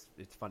 it's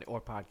funny, or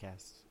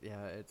podcasts.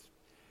 Yeah,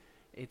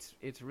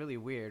 it's really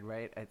weird,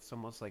 right? It's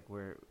almost like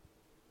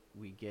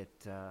we get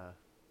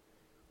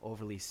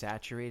overly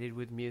saturated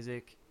with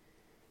music,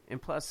 and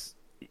plus,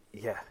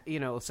 yeah,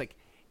 it's like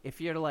if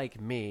you're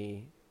like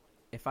me,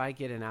 if I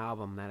get an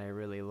album that I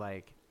really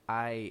like,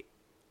 I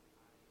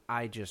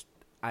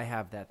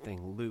have that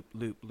thing loop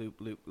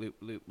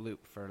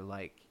for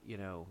like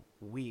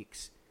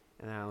weeks,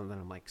 and then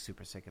I'm like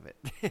super sick of it.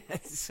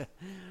 So,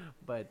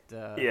 but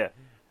yeah,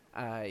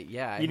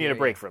 you need a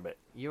break from it.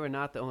 You are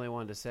not the only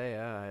one to say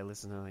I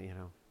listen to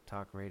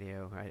talk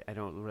radio. I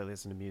don't really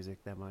listen to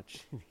music that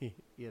much.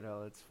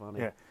 It's funny.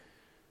 Yeah.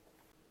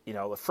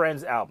 A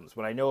friend's albums.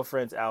 When I know a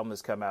friend's album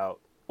has come out,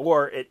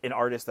 or an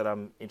artist that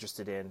I'm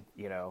interested in,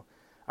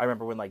 I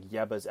remember when like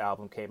Yeba's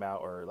album came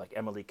out, or like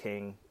Emily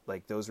King,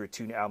 like those were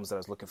two albums that I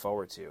was looking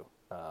forward to.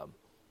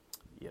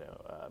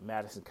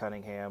 Madison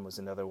Cunningham was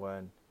another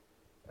one.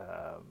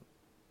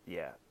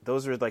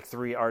 Those are like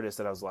three artists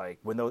that I was like,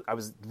 I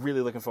was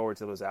really looking forward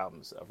to those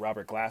albums.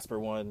 Robert Glasper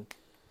one.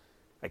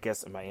 I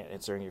guess, am I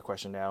answering your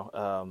question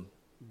now?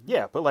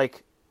 But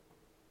like,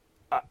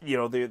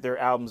 they're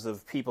albums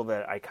of people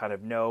that I kind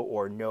of know,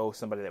 or know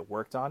somebody that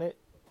worked on it.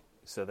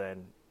 So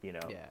then,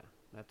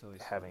 that's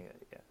always having fun.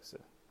 it. Yeah. So.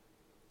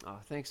 Oh,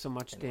 thanks so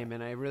much,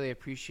 Damon. I really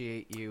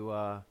appreciate you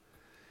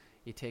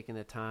taking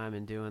the time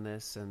and doing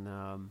this,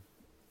 and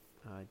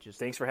just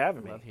thanks for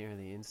having me. Love hearing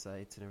the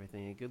insights and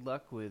everything. And good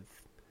luck with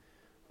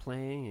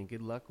playing, and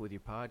good luck with your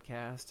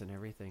podcast and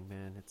everything,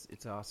 man.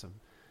 It's awesome.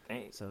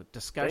 Thanks. So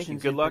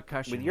discussions. Good luck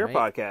percussion, with your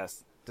right?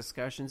 podcast.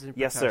 Discussions in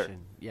yes, percussion.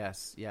 Sir.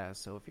 Yes, yeah.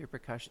 So if you're a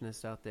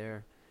percussionist out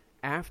there,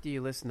 after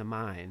you listen to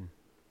mine,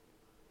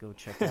 go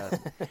check out.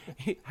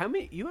 How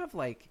many you have?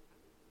 Like,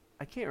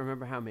 I can't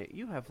remember how many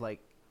you have. Like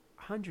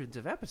hundreds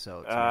of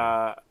episodes.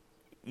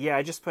 Yeah,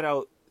 I just put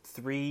out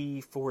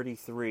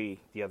 343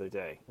 the other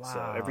day. Wow,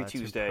 so every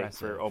Tuesday impressive.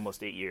 For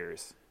almost 8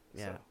 years.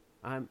 Yeah,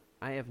 so.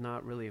 I have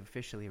not really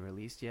officially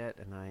released yet,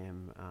 and I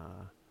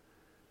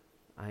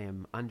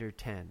am under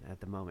 10 at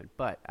the moment.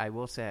 But I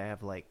will say I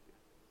have like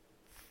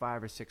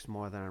 5 or 6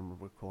 more that I'm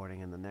recording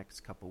in the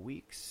next couple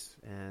weeks,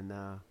 and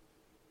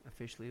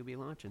officially will be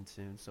launching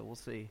soon. So we'll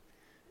see.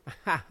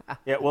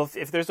 Yeah, well,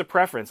 if there's a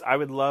preference, I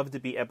would love to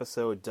be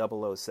episode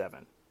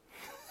 007.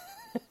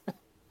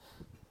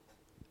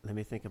 Let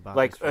me think about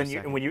like this for a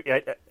second. when you.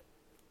 I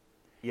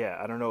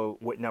don't know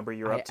what number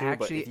you're up to,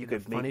 but if you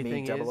could make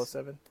me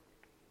 007.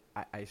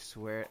 I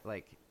swear,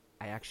 like,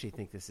 I actually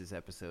think this is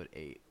episode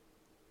 8.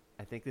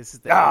 I think this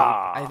is the 8th.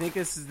 I think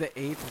this is the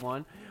 8th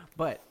one,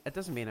 but it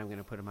doesn't mean I'm going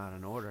to put them out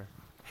in order.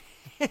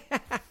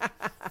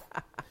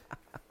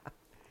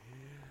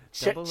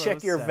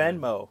 Check your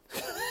Venmo.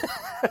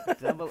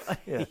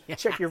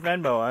 Check your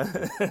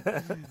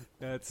Venmo.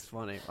 That's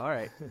funny. All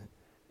right.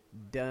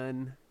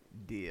 Done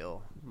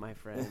deal, my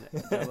friend.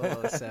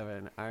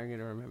 007. I'm going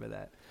to remember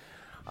that.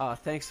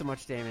 Thanks so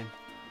much, Damon.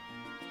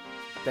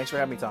 Thanks for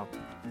having me, Tom.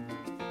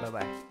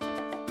 Bye-bye.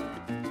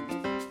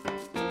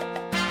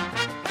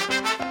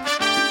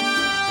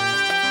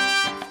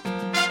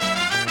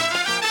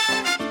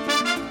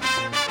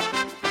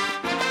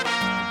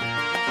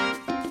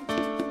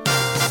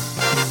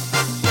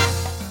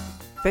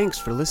 Thanks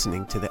for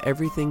listening to the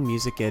Everything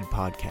Music Ed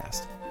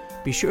podcast.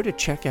 Be sure to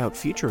check out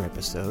future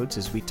episodes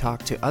as we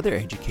talk to other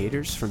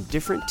educators from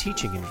different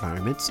teaching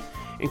environments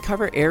and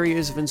cover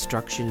areas of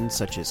instruction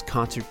such as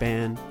concert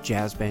band,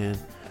 jazz band,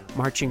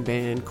 marching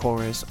band,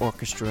 chorus,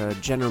 orchestra,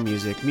 general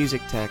music,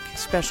 music tech,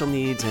 special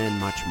needs, and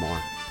much more.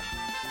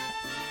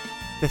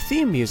 The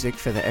theme music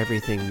for the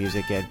Everything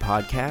Music Ed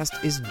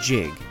podcast is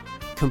Jig,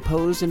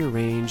 composed and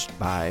arranged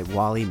by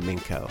Wally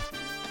Minko.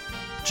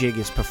 Jig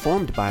is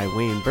performed by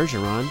Wayne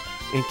Bergeron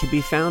and can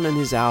be found on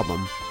his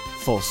album,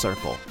 Full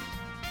Circle.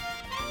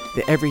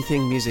 The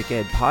Everything Music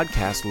Ed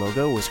podcast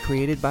logo was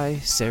created by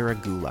Sarah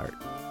Goulart.